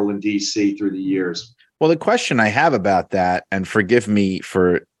Marvel and DC through the years. Well, the question I have about that, and forgive me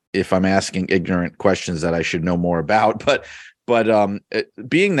for if I'm asking ignorant questions that I should know more about, but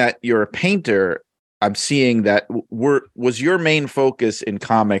being that you're a painter, I'm seeing that was your main focus in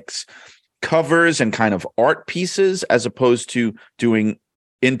comics covers and kind of art pieces as opposed to doing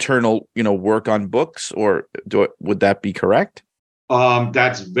internal, work on books, or would that be correct?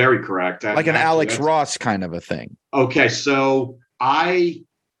 That's very correct. Like an Alex Ross kind of a thing. Okay. So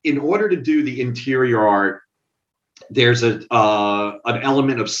in order to do the interior art, there's an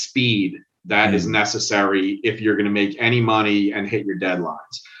element of speed that is necessary if you're going to make any money and hit your deadlines.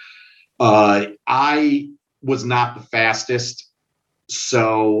 I was not the fastest.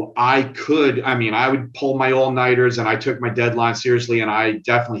 So I would pull my all-nighters, and I took my deadline seriously, and I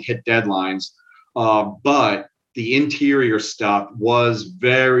definitely hit deadlines. But the interior stuff was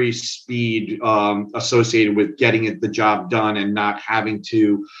very speed associated with getting the job done and not having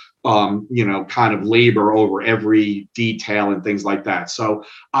to, kind of labor over every detail and things like that. So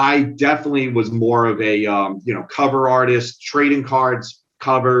I definitely was more of a, cover artist, trading cards,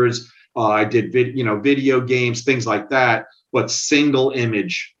 covers. I did video games, things like that. But single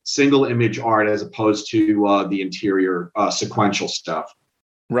image art as opposed to the interior sequential stuff.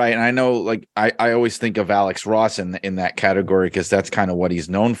 Right. And I know, I always think of Alex Ross in that category because that's kind of what he's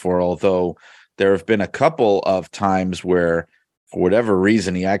known for. Although there have been a couple of times where, for whatever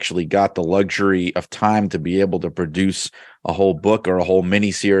reason, he actually got the luxury of time to be able to produce a whole book or a whole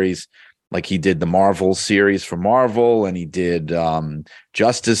mini series. Like he did the Marvel series for Marvel, and he did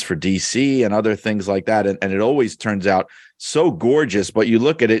Justice for DC and other things like that. And it always turns out so gorgeous, but you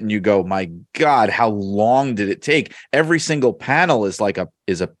look at it and you go, my God, how long did it take? Every single panel is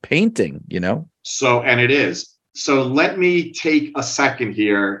a painting, So, and it is. So let me take a second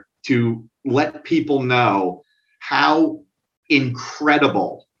here to let people know how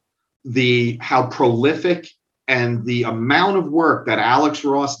incredible how prolific and the amount of work that Alex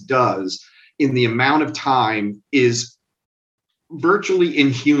Ross does in the amount of time is virtually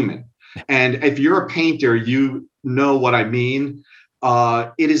inhuman. And if you're a painter, you know what I mean.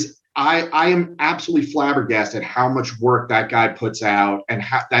 It is. I am absolutely flabbergasted how much work that guy puts out,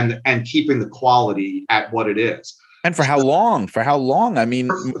 and keeping the quality at what it is. And for how long? For how long? I mean,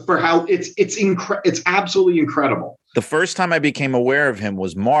 for how it's absolutely incredible. The first time I became aware of him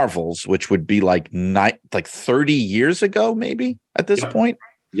was Marvels, which would be like 30 years ago, maybe at this point.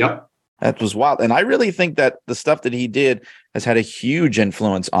 Yep. That was wild. And I really think that the stuff that he did has had a huge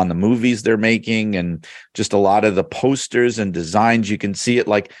influence on the movies they're making, and just a lot of the posters and designs. You can see it.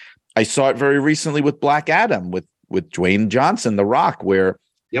 Like, I saw it very recently with Black Adam with Dwayne Johnson, The Rock, where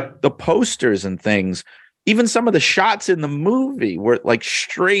the posters and things, even some of the shots in the movie were like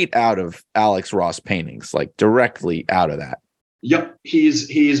straight out of Alex Ross paintings, like directly out of that. Yep.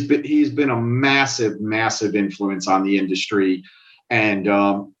 He's been a massive influence on the industry. And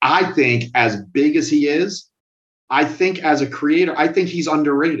I think, as big as he is, I think as a creator, I think he's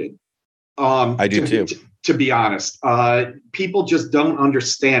underrated. I do too. To be honest, people just don't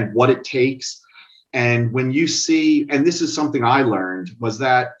understand what it takes. And when you see, and this is something I learned, was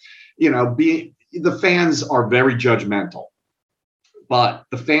that, the fans are very judgmental, but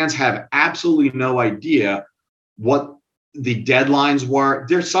the fans have absolutely no idea what the deadlines were.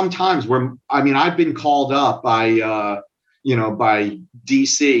 There's some times where, I've been called up by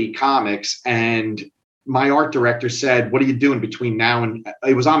DC Comics, and my art director said, "What are you doing between now and,"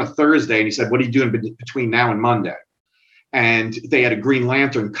 it was on a Thursday, and he said, "What are you doing between now and Monday?" And they had a Green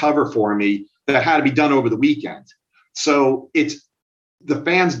Lantern cover for me that had to be done over the weekend. So the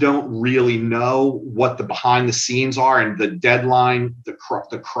fans don't really know what the behind the scenes are, and the deadline, the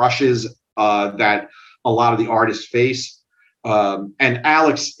crushes that a lot of the artists face. And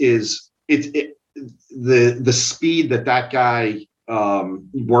Alex is the speed that guy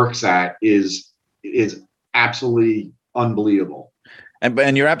works at is absolutely unbelievable.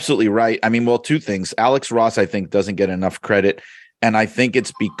 And you're absolutely right. I mean, well, two things. Alex Ross, I think, doesn't get enough credit, and I think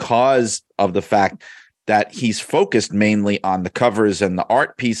it's because of the fact that he's focused mainly on the covers and the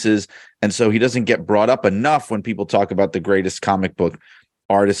art pieces. And so he doesn't get brought up enough when people talk about the greatest comic book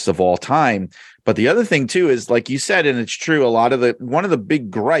artists of all time. But the other thing too is, like you said, and it's true, one of the big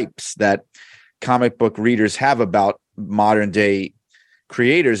gripes that comic book readers have about modern day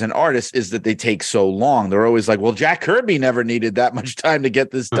creators and artists is that they take so long. They're always like, well, Jack Kirby never needed that much time to get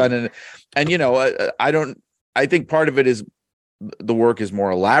this done. I think part of it is the work is more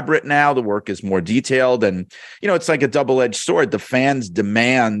elaborate now. The work is more detailed, and, it's like a double-edged sword. The fans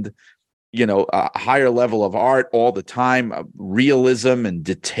demand, a higher level of art all the time, realism and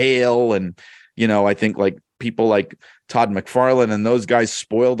detail. And, I think like people like Todd McFarlane and those guys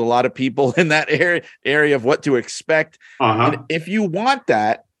spoiled a lot of people in that area of what to expect. And if you want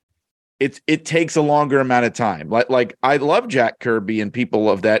that, it takes a longer amount of time. Like I love Jack Kirby and people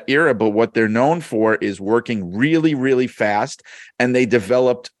of that era, but what they're known for is working really, really fast. And they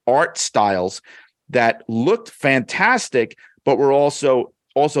developed art styles that looked fantastic, but were also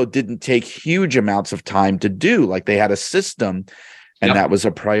didn't take huge amounts of time to do. Like, they had a system, and that was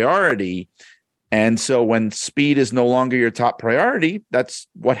a priority. And so when speed is no longer your top priority, that's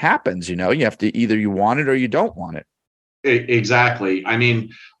what happens. You have to, either you want it or you don't want it. Exactly.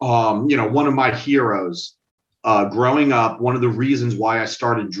 One of my heroes growing up, one of the reasons why I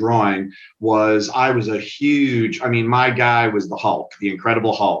started drawing was I was my guy was the Hulk, the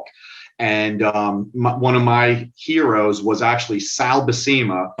Incredible Hulk. And one of my heroes was actually Sal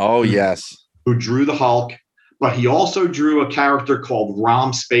Buscema. Oh, yes. Who drew the Hulk, but he also drew a character called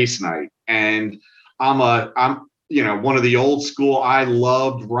Rom Space Knight. And I'm one of the old school. I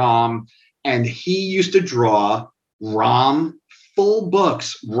loved Rom, and he used to draw Rom full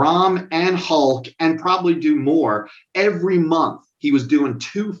books, Rom and Hulk, and probably do more every month. He was doing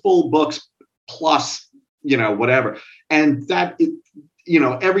 2 full books plus, whatever. And that,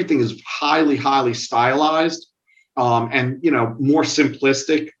 everything is highly stylized, and, more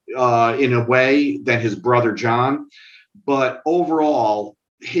simplistic in a way than his brother John. But overall,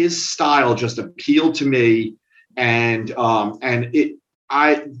 his style just appealed to me. And to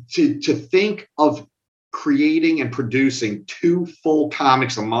think of creating and producing 2 full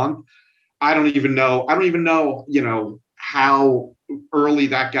comics a month, I don't even know, how early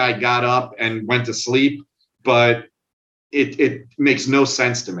that guy got up and went to sleep, but it makes no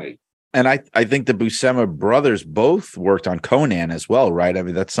sense to me. And I think the Buscema brothers both worked on Conan as well, right? I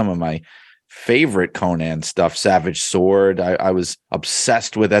mean, that's some of my favorite Conan stuff, Savage Sword. I was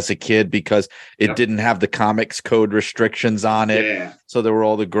obsessed with as a kid because it didn't have the comics code restrictions on it. Yeah. So there were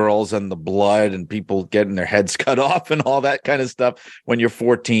all the girls and the blood and people getting their heads cut off and all that kind of stuff. When you're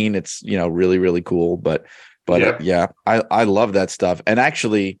 14, it's, really, really cool. But I love that stuff. And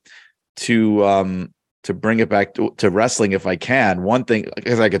actually to bring it back to wrestling, if I can, one thing,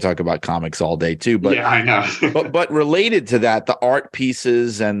 because I could talk about comics all day too, but yeah, I know. but related to that, the art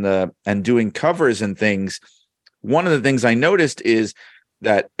pieces and doing covers and things. One of the things I noticed is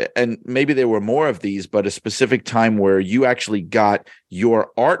that, and maybe there were more of these, but a specific time where you actually got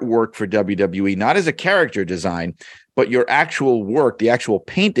your artwork for WWE, not as a character design, but your actual work, the actual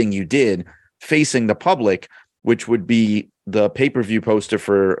painting you did facing the public, which would be the pay-per-view poster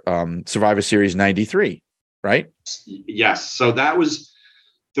for Survivor Series 93, right? Yes. So that was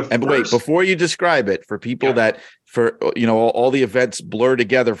the first. And wait, before you describe it, for people that, for all the events blur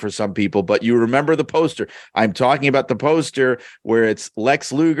together for some people, but you remember the poster. I'm talking about the poster where it's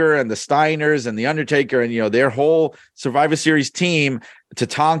Lex Luger and the Steiners and the Undertaker and their whole Survivor Series team,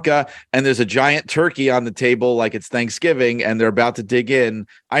 Tatanka, and there's a giant turkey on the table like it's Thanksgiving and they're about to dig in.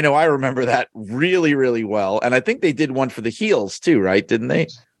 I know I remember that really, really well. And I think they did one for the heels too, right? Didn't they?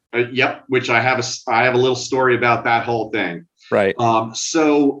 Yep. Which I have a little story about that whole thing. Right.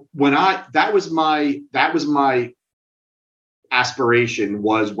 So when that was my aspiration,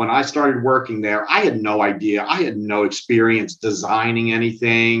 was when I started working there, I had no idea. I had no experience designing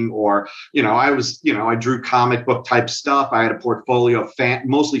anything, or, I drew comic book type stuff. I had a portfolio of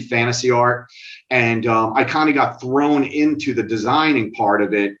mostly fantasy art. And I kind of got thrown into the designing part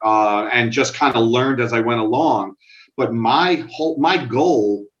of it and just kind of learned as I went along. But my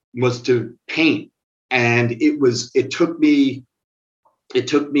goal was to paint. And it took me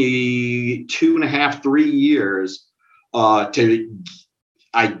 2.5, 3 years to,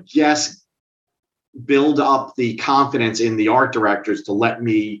 I guess, build up the confidence in the art directors to let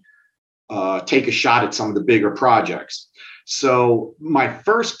me take a shot at some of the bigger projects. So my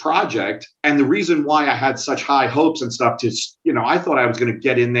first project, and the reason why I had such high hopes and stuff, I thought I was going to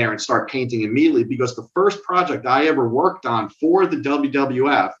get in there and start painting immediately, because the first project I ever worked on for the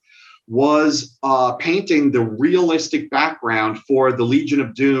WWF was painting the realistic background for the Legion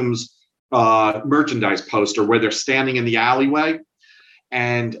of Doom's merchandise poster where they're standing in the alleyway.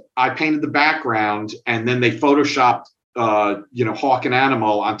 And I painted the background, and then they photoshopped, Hawk and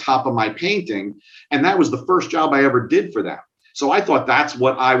Animal on top of my painting. And that was the first job I ever did for them. So I thought that's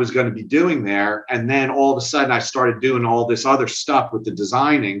what I was going to be doing there. And then all of a sudden I started doing all this other stuff with the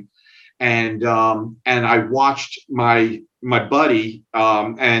designing. And I watched my buddy,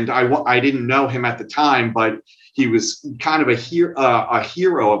 and I didn't know him at the time, but he was kind of a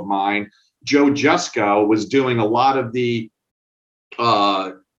hero of mine. Joe Jusko was doing a lot of the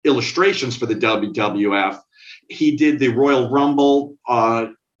illustrations for the WWF. He did the Royal Rumble, I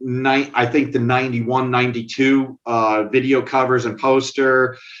think the 91, 92 video covers and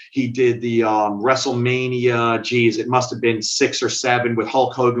poster. He did the WrestleMania, it must have been 6 or 7 with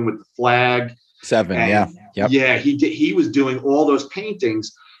Hulk Hogan with the flag. 7, yeah. Yep. Yeah, he was doing all those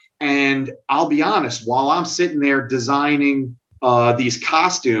paintings. And I'll be honest, while I'm sitting there designing these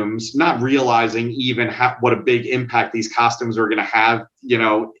costumes, not realizing even what a big impact these costumes are going to have,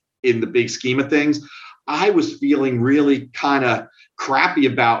 in the big scheme of things, I was feeling really kind of crappy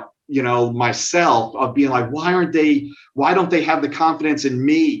about, myself, of being like, why don't they have the confidence in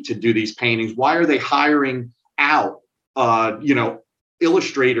me to do these paintings? Why are they hiring out,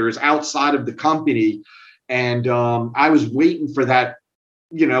 illustrators outside of the company? And I was waiting for that,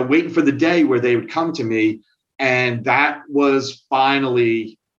 waiting for the day where they would come to me. And that was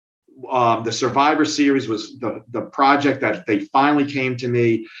finally the Survivor Series was the project that they finally came to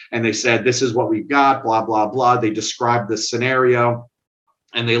me and they said, this is what we've got, blah, blah, blah. They described the scenario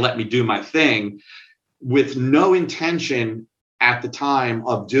and they let me do my thing with no intention at the time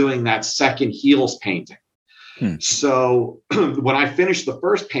of doing that second heels painting. So when I finished the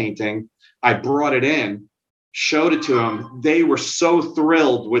first painting, I brought it in, showed it to them. They were so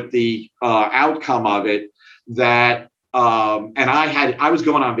thrilled with the outcome of it that and I was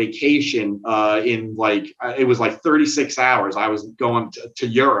going on vacation in it was like 36 hours. I was going to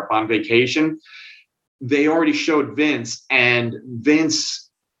Europe on vacation. They already showed Vince, and Vince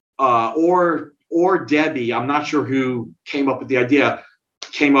or Debbie, I'm not sure who came up with the idea,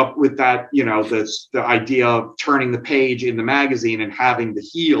 came up with that, the idea of turning the page in the magazine and having the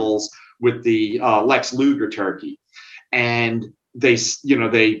heels with the Lex Luger turkey. And they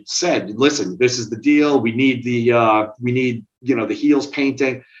said, listen, this is the deal. We need the heels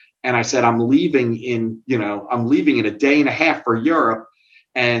painting. And I said, I'm leaving in a day and a half for Europe.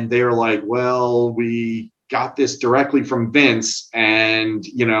 And they were like, well, we got this directly from Vince, and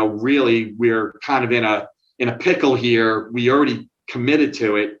really we're kind of in a pickle here. We already committed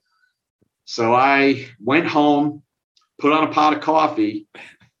to it. So I went home, put on a pot of coffee,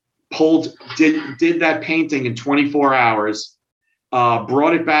 did that painting in 24 hours,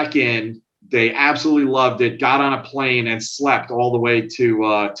 brought it back in. They absolutely loved it, got on a plane and slept all the way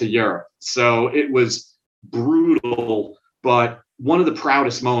to Europe. So it was brutal, but one of the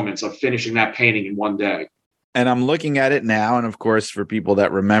proudest moments of finishing that painting in one day. And I'm looking at it now. And of course, for people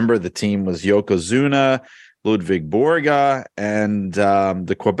that remember, the team was Yokozuna, Ludwig Borga, and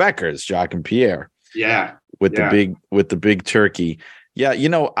the Quebecers, Jacques and Pierre. Yeah. With the big turkey. Yeah.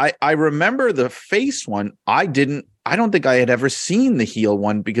 I remember the face one. I don't think I had ever seen the heel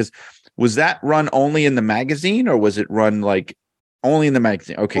one, because was that run only in the magazine, or was it run like only in the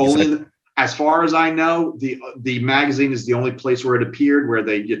magazine? Okay. As far as I know, the magazine is the only place where it appeared, where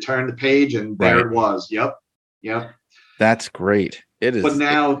you turn the page and there it was. Yep. That's great. It is. But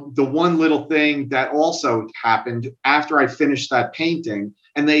now the one little thing that also happened after I finished that painting,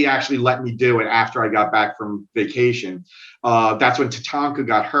 and they actually let me do it after I got back from vacation. That's when Tatanka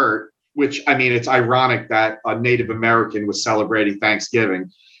got hurt, which, I mean, it's ironic that a Native American was celebrating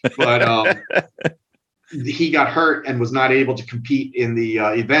Thanksgiving, but he got hurt and was not able to compete in the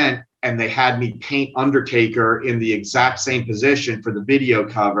event. And they had me paint Undertaker in the exact same position for the video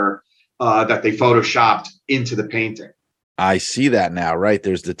cover that they photoshopped into the painting. I see that now, right?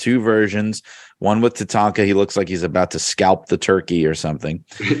 There's the two versions. One with Tatanka, he looks like he's about to scalp the turkey or something.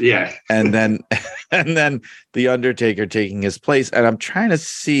 Yeah. and then the Undertaker taking his place. And I'm trying to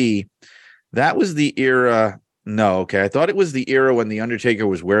see, that was the era. No, okay. I thought it was the era when the Undertaker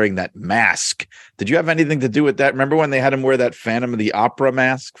was wearing that mask. Did you have anything to do with that? Remember when they had him wear that Phantom of the Opera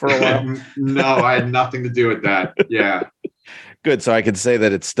mask for a while? No, I had nothing to do with that. Yeah. Good, so I can say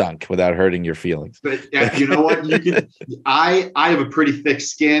that it stunk without hurting your feelings. But yeah, you know what? I have a pretty thick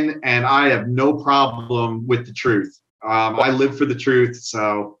skin, and I have no problem with the truth. I live for the truth,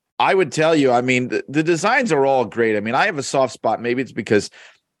 so I would tell you. I mean, the designs are all great. I mean, I have a soft spot. Maybe it's because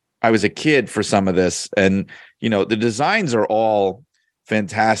I was a kid for some of this, and the designs are all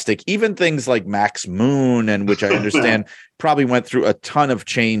fantastic. Even things like Max Moon, and which I understand probably went through a ton of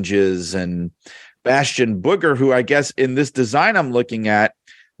changes, and Bastion Booger, who I guess in this design I'm looking at,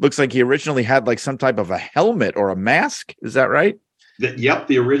 looks like he originally had like some type of a helmet or a mask. Is that right? Yep.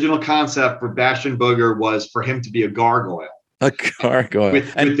 The original concept for Bastion Booger was for him to be a gargoyle. A gargoyle.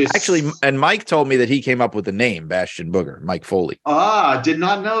 And Mike told me that he came up with the name Bastion Booger, Mike Foley. Did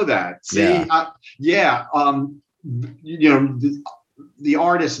not know that. See, yeah. The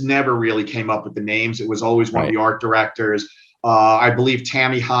artist never really came up with the names. It was always one of the art directors. I believe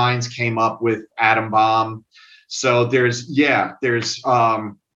Tammy Hines came up with Atom Bomb. So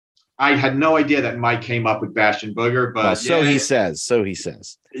I had no idea that Mike came up with Bastion Booger, but he says.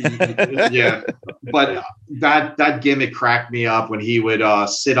 Yeah, but that gimmick cracked me up when he would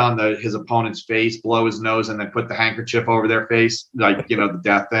sit on his opponent's face, blow his nose, and then put the handkerchief over their face, like the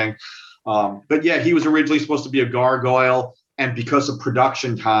death thing. But yeah, he was originally supposed to be a gargoyle, and because of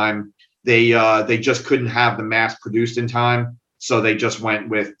production time, they just couldn't have the mask produced in time, so they just went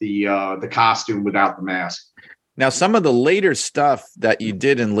with the costume without the mask. Now, some of the later stuff that you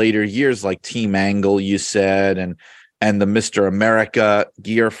did in later years, like Team Angle, you said, and the Mr. America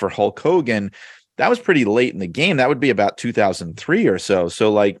gear for Hulk Hogan, that was pretty late in the game. That would be about 2003 or so.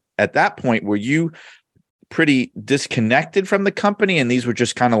 So, like at that point, were you pretty disconnected from the company, and these were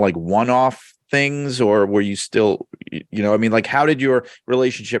just kind of like one-off things, or were you still, how did your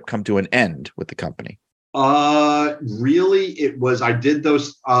relationship come to an end with the company? Really, it was, I did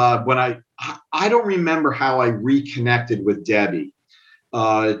those, when I don't remember how I reconnected with Debbie,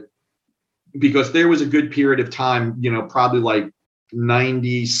 because there was a good period of time, probably like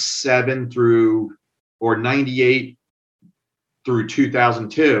 97 through, or 98 through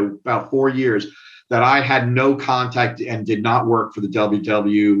 2002, about 4 years, that I had no contact and did not work for the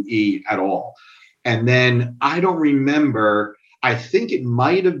WWE at all. And then I don't remember, I think it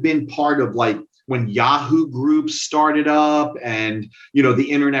might have been part of like when Yahoo groups started up, and, the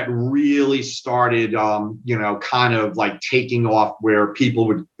internet really started, kind of like taking off where people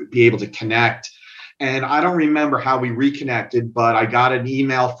would be able to connect. And I don't remember how we reconnected, but I got an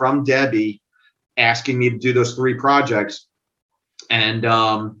email from Debbie asking me to do those 3 projects. And,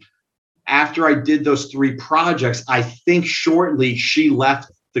 after I did those 3 projects, I think shortly she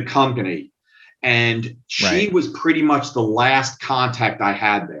left the company, and she was pretty much the last contact I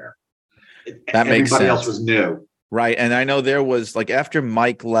had there. That makes sense. Everybody else was new. Right. And I know there was, like, after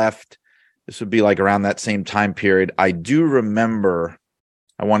Mike left, this would be like around that same time period. I do remember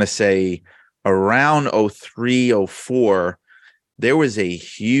I want to say around 03, 04, there was a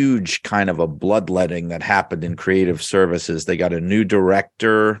huge kind of a bloodletting that happened in creative services. They got a new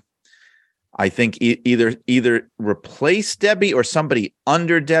director. I think either replaced Debbie or somebody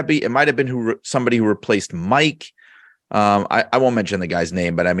under Debbie. It might have been somebody who replaced Mike. I won't mention the guy's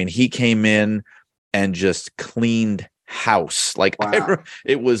name, but I mean, he came in and just cleaned house. Like, Wow.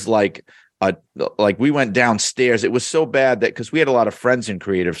 it was like we went downstairs. It was so bad that because we had a lot of friends in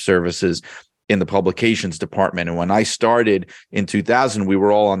creative services in the publications department. And when I started in 2000, we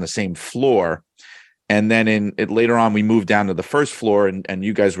were all on the same floor. And then later on, we moved down to the first floor and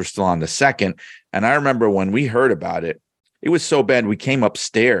you guys were still on the second. And I remember when we heard about it, it was so bad. We came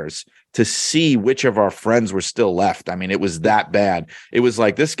upstairs to see which of our friends were still left. I mean, it was that bad. It was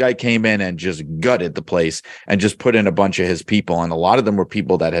like this guy came in and just gutted the place and just put in a bunch of his people. And a lot of them were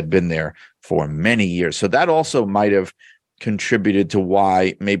people that had been there for many years. So that also might have contributed to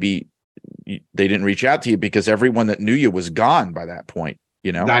why maybe they didn't reach out to you, because everyone that knew you was gone by that point.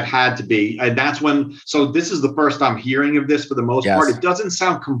 You know, that had to be. And that's when, so this is the first I'm hearing of this for the most part. It doesn't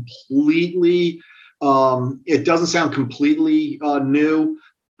sound completely, new.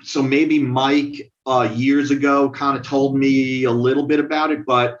 So maybe Mike years ago kind of told me a little bit about it,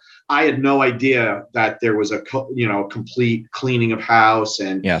 but I had no idea that there was a complete cleaning of house.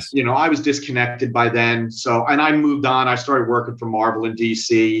 And, I was disconnected by then. So, and I moved on. I started working for Marvel in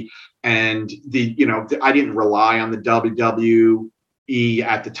DC, and I didn't rely on the WWE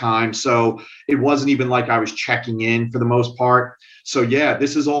at the time. So it wasn't even like I was checking in for the most part. So yeah,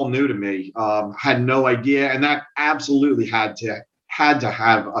 this is all new to me. Had no idea. And that absolutely had to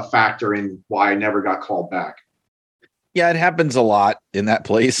have a factor in why I never got called back. Yeah, it happens a lot in that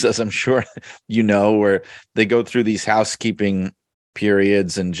place, as I'm sure where they go through these housekeeping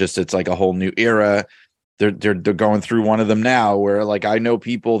periods and just, it's like a whole new era. They're going through one of them now where, like, I know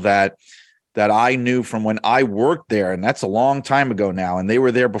people that I knew from when I worked there, and that's a long time ago now, and they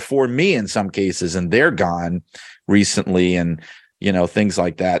were there before me in some cases, and they're gone recently, and things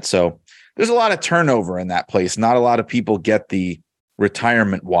like that. So there's a lot of turnover in that place. Not a lot of people get the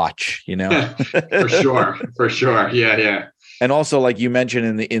retirement watch, For sure. Yeah. And also, like you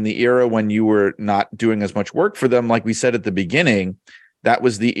mentioned, in the era when you were not doing as much work for them, like we said at the beginning, that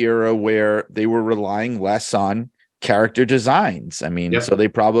was the era where they were relying less on character designs. I mean, So they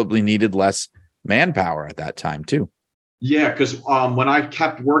probably needed less manpower at that time too. Yeah, because when I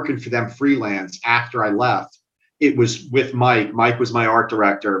kept working for them freelance after I left, it was with Mike. Mike was my art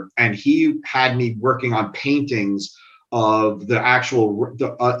director, and he had me working on paintings of the actual.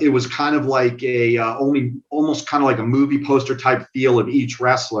 It was kind of like almost kind of like a movie poster type feel of each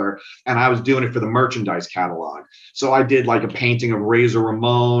wrestler, and I was doing it for the merchandise catalog. So I did like a painting of Razor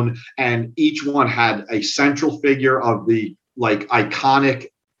Ramon, and each one had a central figure of the like iconic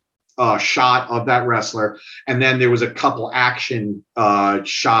shot of that wrestler, and then there was a couple action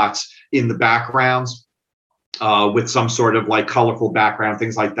shots in the backgrounds with some sort of like colorful background,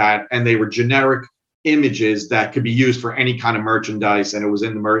 things like that, and they were generic images that could be used for any kind of merchandise. And it was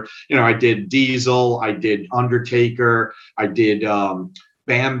in the I did Diesel, I did Undertaker, I did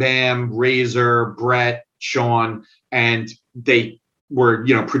Bam Bam, Razor, Brett, Sean, and they were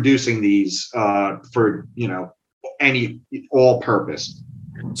producing these for any all purpose.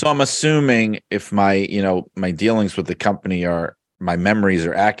 So I'm assuming, if my my dealings with the company my memories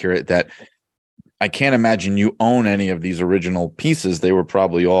are accurate, that I can't imagine you own any of these original pieces. They were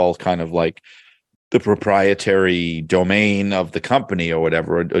probably all kind of like the proprietary domain of the company or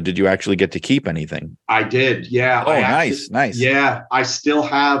whatever. Or did you actually get to keep anything? I did. Yeah. Oh, nice. Yeah. I still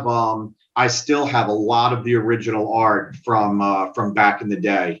have a lot of the original art from back in the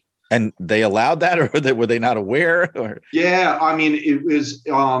day. And they allowed that, or were they not aware? Or? Yeah. I mean, it was,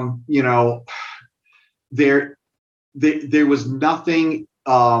 there was nothing,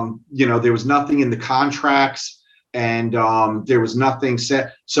 there was nothing in the contracts. And there was nothing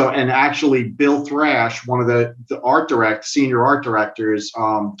set. So, and actually Bill Thrash, one of the senior art directors,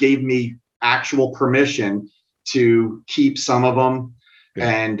 gave me actual permission to keep some of them. Yeah.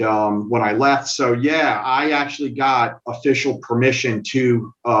 And when I left, so yeah, I actually got official permission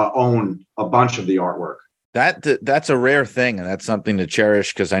to own a bunch of the artwork. That's a rare thing, and that's something to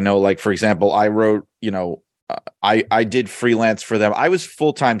cherish, because I know, like, for example, I wrote, I did freelance for them. I was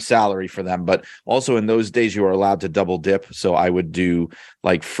full-time salary for them, but also in those days you were allowed to double dip. So I would do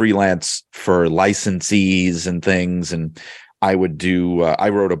like freelance for licensees and things. And I would do, I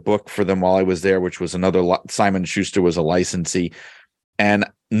wrote a book for them while I was there, which was Simon & Schuster was a licensee, and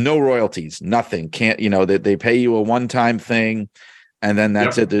no royalties, nothing. Can't, they pay you a one-time thing. And then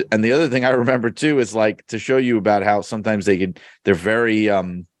that's Yep. it. And the other thing I remember too is like to show you about how sometimes they're very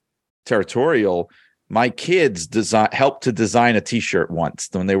territorial. My kids helped to design a T-shirt once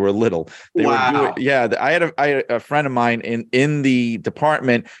when they were little. They were doing, I had a friend of mine in the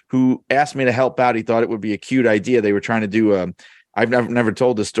department who asked me to help out. He thought it would be a cute idea. They were trying to do I've never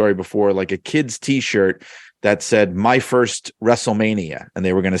told this story before, like a kid's T-shirt that said "My First WrestleMania," and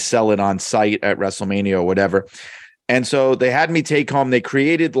they were going to sell it on site at WrestleMania or whatever. And so they had me take home. They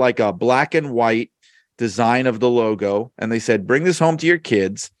created like a black and white design of the logo, and they said, "Bring this home to your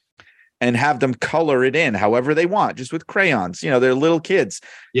kids and have them color it in however they want, just with crayons. They're little kids,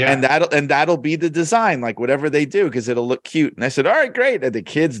 and that'll be the design, like whatever they do, because it'll look cute." And I said, "All right, great." And the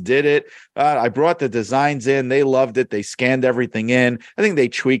kids did it. I brought the designs in. They loved it. They scanned everything in. I think they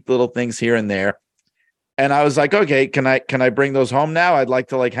tweaked little things here and there. And I was like, "Okay, can I bring those home now? I'd like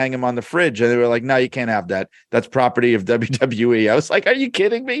to like hang them on the fridge." And they were like, "No, you can't have that. That's property of WWE." I was like, "Are you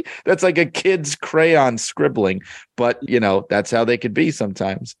kidding me? That's like a kid's crayon scribbling." But that's how they could be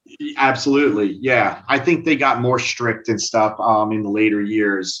sometimes. Absolutely. Yeah. I think they got more strict and stuff in the later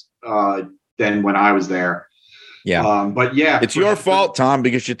years than when I was there. Yeah. But yeah, it's your fault, Tom,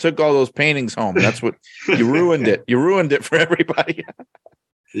 because you took all those paintings home. That's what you ruined it. You ruined it for everybody.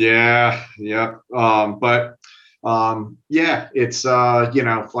 Yeah. Yeah. It's,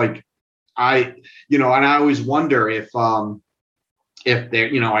 like and I always wonder if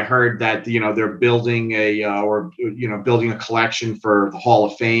they're, I heard that, they're building building a collection for the Hall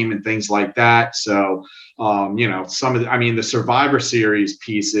of Fame and things like that. So, some of the Survivor Series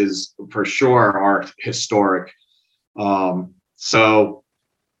pieces for sure are historic.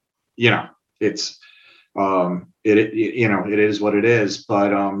 It's, it is what it is,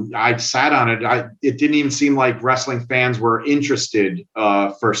 but I sat on it. It didn't even seem like wrestling fans were interested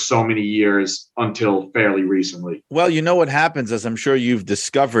for so many years until fairly recently. Well, what happens, as I'm sure you've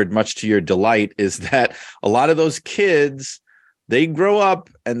discovered, much to your delight, is that a lot of those kids, they grow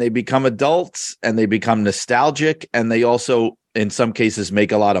up and they become adults and they become nostalgic, and they also, in some cases,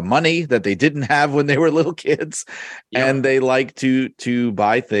 make a lot of money that they didn't have when they were little kids. Yep. And they like to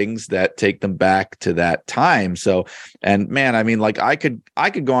buy things that take them back to that time. So, and man, like I could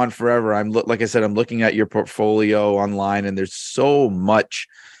go on forever. Like I said, I'm looking at your portfolio online, and there's so much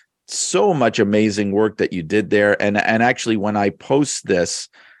amazing work that you did there. And actually, when I post this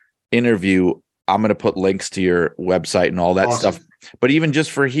interview, I'm going to put links to your website and all that awesome stuff. But even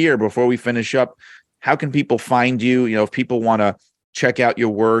just for here, before we finish up, how can people find you? If people want to check out your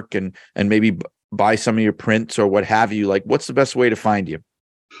work and maybe buy some of your prints or what have you, like what's the best way to find you?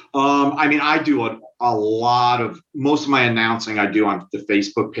 I do a lot of, most of my announcing I do on the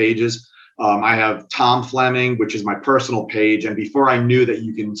Facebook pages. I have Tom Fleming, which is my personal page. And before I knew that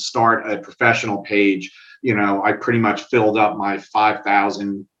you can start a professional page, I pretty much filled up my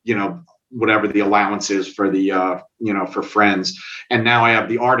 5,000, whatever the allowance is for the, for friends. And now I have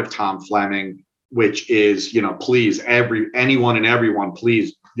the Art of Tom Fleming, which is, please, anyone and everyone,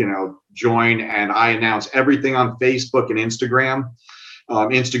 please, join. And I announce everything on Facebook and Instagram.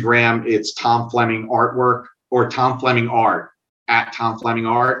 Instagram, it's Tom Fleming Artwork or Tom Fleming Art at Tom Fleming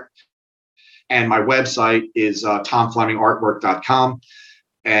Art. And my website is tomflemingartwork.com.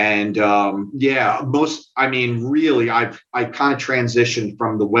 And really, I kind of transitioned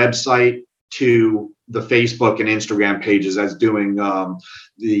from the website to the Facebook and Instagram pages as doing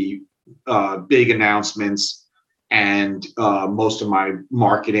the big announcements and most of my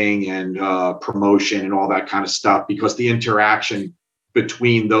marketing and promotion and all that kind of stuff, because the interaction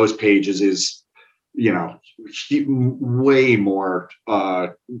between those pages is, way more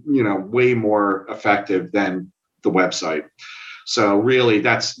effective than the website. So really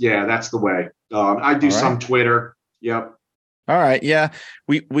that's the way. I do some Twitter. Yep. All right. Yeah,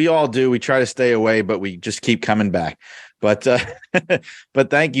 we all do. We try to stay away, but we just keep coming back. But but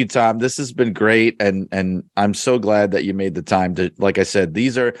thank you, Tom. This has been great, and I'm so glad that you made the time to. Like I said,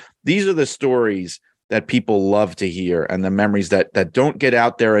 these are the stories that people love to hear, and the memories that don't get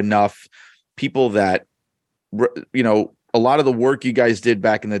out there enough. People that, a lot of the work you guys did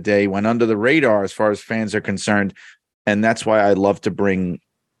back in the day went under the radar as far as fans are concerned, and that's why I love to bring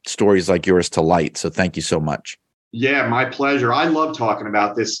stories like yours to light. So thank you so much. Yeah, my pleasure. I love talking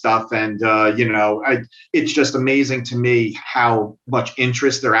about this stuff. And, it's just amazing to me how much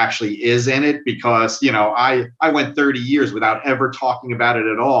interest there actually is in it, because, I went 30 years without ever talking about it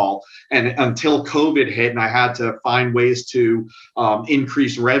at all. And until COVID hit and I had to find ways to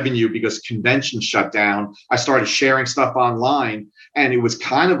increase revenue because conventions shut down, I started sharing stuff online. And it was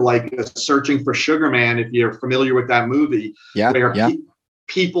kind of like searching for Sugar Man, if you're familiar with that movie. Yeah.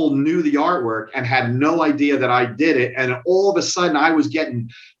 people knew the artwork and had no idea that I did it. And all of a sudden I was getting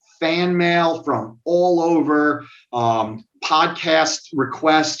fan mail from all over, podcast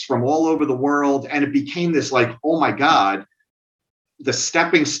requests from all over the world. And it became this like, oh my God, the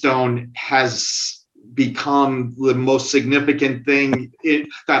stepping stone has become the most significant thing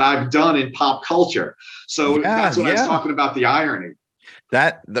that I've done in pop culture. So that's what I was talking about, the irony.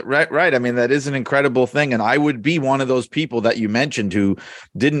 That right. I mean, that is an incredible thing. And I would be one of those people that you mentioned who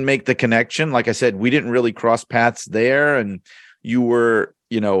didn't make the connection. Like I said, we didn't really cross paths there. And you were,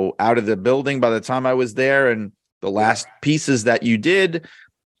 out of the building by the time I was there. And the last pieces that you did,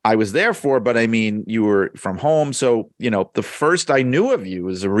 I was there for, but I mean, you were from home. So, the first I knew of you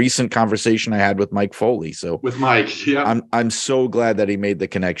was a recent conversation I had with Mike Foley. So with Mike, yeah, I'm so glad that he made the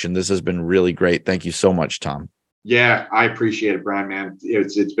connection. This has been really great. Thank you so much, Tom. Yeah, I appreciate it, Brian, man.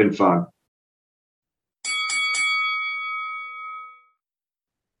 It's been fun.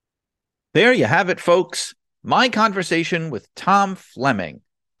 There you have it, folks. My conversation with Tom Fleming.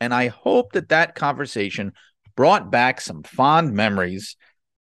 And I hope that conversation brought back some fond memories,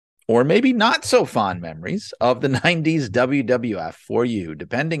 or maybe not so fond memories, of the 90s WWF for you,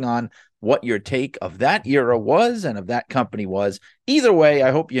 depending on what your take of that era was and of that company was. Either way,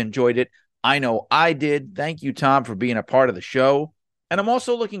 I hope you enjoyed it. I know I did. Thank you, Tom, for being a part of the show. And I'm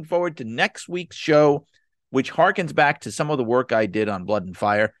also looking forward to next week's show, which harkens back to some of the work I did on Blood and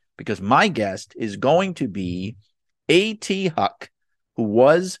Fire, because my guest is going to be A.T. Huck, who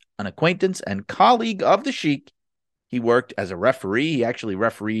was an acquaintance and colleague of the Sheik. He worked as a referee. He actually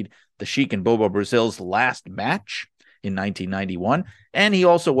refereed the Sheik and Bobo Brazil's last match in 1991. And he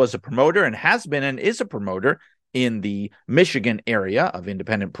also was a promoter and has been and is a promoter in the Michigan area of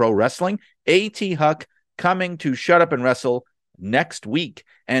independent pro wrestling. A.T. Huck coming to Shut Up and Wrestle next week,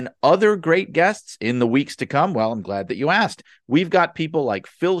 and other great guests in the weeks to come. Well, I'm glad that you asked. We've got people like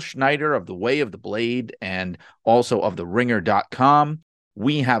Phil Schneider of The Way of the Blade and also of TheRinger.com.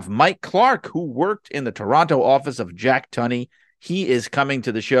 We have Mike Clark, who worked in the Toronto office of Jack Tunney. He is coming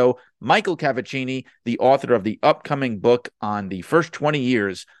to the show. Michael Cavaccini, the author of the upcoming book on the first 20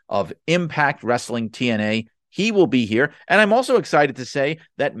 years of Impact Wrestling TNA. He will be here. And I'm also excited to say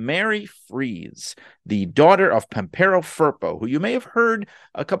that Mary Fries, the daughter of Pampero Firpo, who you may have heard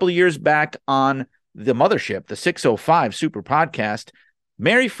a couple of years back on the Mothership, the 605 Super Podcast,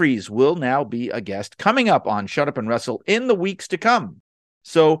 Mary Fries will now be a guest coming up on Shut Up and Wrestle in the weeks to come.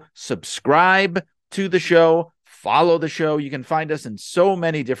 So subscribe to the show, follow the show. You can find us in so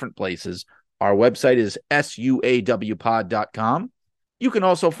many different places. Our website is suawpod.com. You can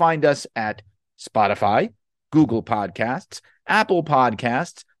also find us at Spotify, Google Podcasts, Apple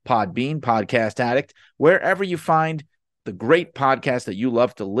Podcasts, Podbean, Podcast Addict. Wherever you find the great podcast that you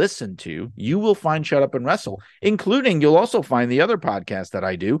love to listen to, you will find Shut Up and Wrestle, including you'll also find the other podcast that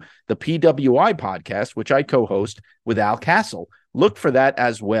I do, the PWI podcast, which I co-host with Al Castle. Look for that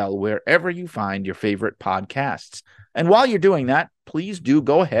as well, wherever you find your favorite podcasts. And while you're doing that, please do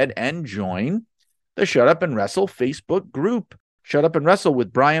go ahead and join the Shut Up and Wrestle Facebook group. Shut Up and Wrestle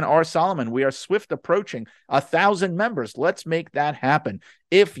with Brian R. Solomon. We are swift approaching 1,000 members. Let's make that happen.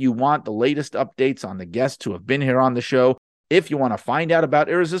 If you want the latest updates on the guests who have been here on the show, if you want to find out about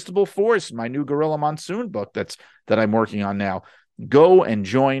Irresistible Force, my new Gorilla Monsoon book that I'm working on now, go and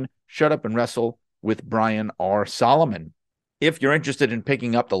join Shut Up and Wrestle with Brian R. Solomon. If you're interested in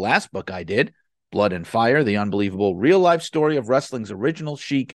picking up the last book I did, Blood and Fire, the unbelievable real-life story of wrestling's original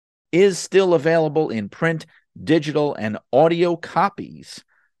Sheik, is still available in print, digital, and audio copies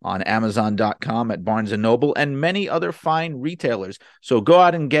on Amazon.com, at Barnes & Noble, and many other fine retailers. So go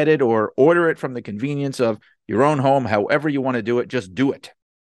out and get it or order it from the convenience of your own home. However you want to do it, just do it.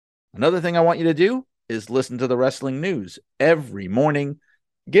 Another thing I want you to do is listen to the wrestling news every morning.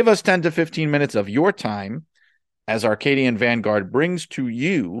 Give us 10 to 15 minutes of your time as Arcadian Vanguard brings to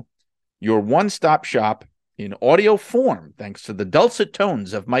you your one-stop shop in audio form, thanks to the dulcet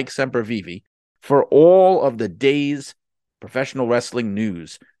tones of Mike Sempervive, for all of the day's professional wrestling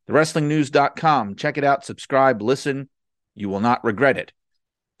news. TheWrestlingNews.com. Check it out, subscribe, listen. You will not regret it.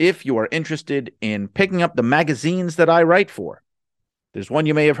 If you are interested in picking up the magazines that I write for, there's one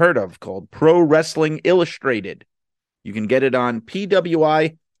you may have heard of called Pro Wrestling Illustrated. You can get it on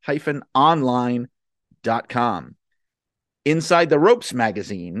pwi-online.com. Inside the Ropes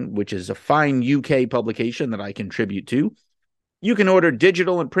magazine, which is a fine UK publication that I contribute to, you can order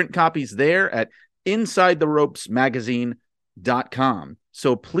digital and print copies there at InsideTheRopesMagazine.com.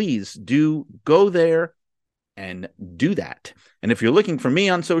 So please do go there and do that. And if you're looking for me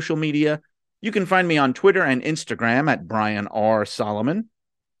on social media, you can find me on Twitter and Instagram at Brian R. Solomon.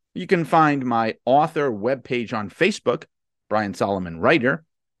 You can find my author webpage on Facebook Brian Solomon Writer,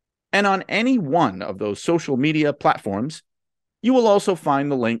 and on any one of those social media platforms, you will also find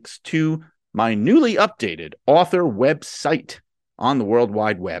the links to my newly updated author website on the World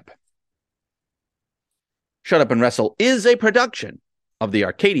Wide Web. Shut Up and Wrestle is a production of the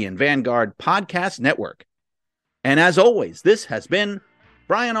Arcadian Vanguard Podcast Network. And as always, this has been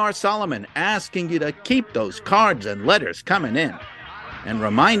Brian R. Solomon asking you to keep those cards and letters coming in and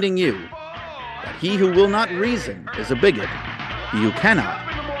reminding you that he who will not reason is a bigot, he who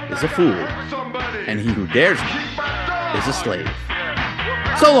cannot is a fool, and he who dares not is a slave.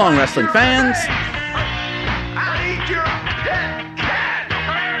 So long, wrestling fans.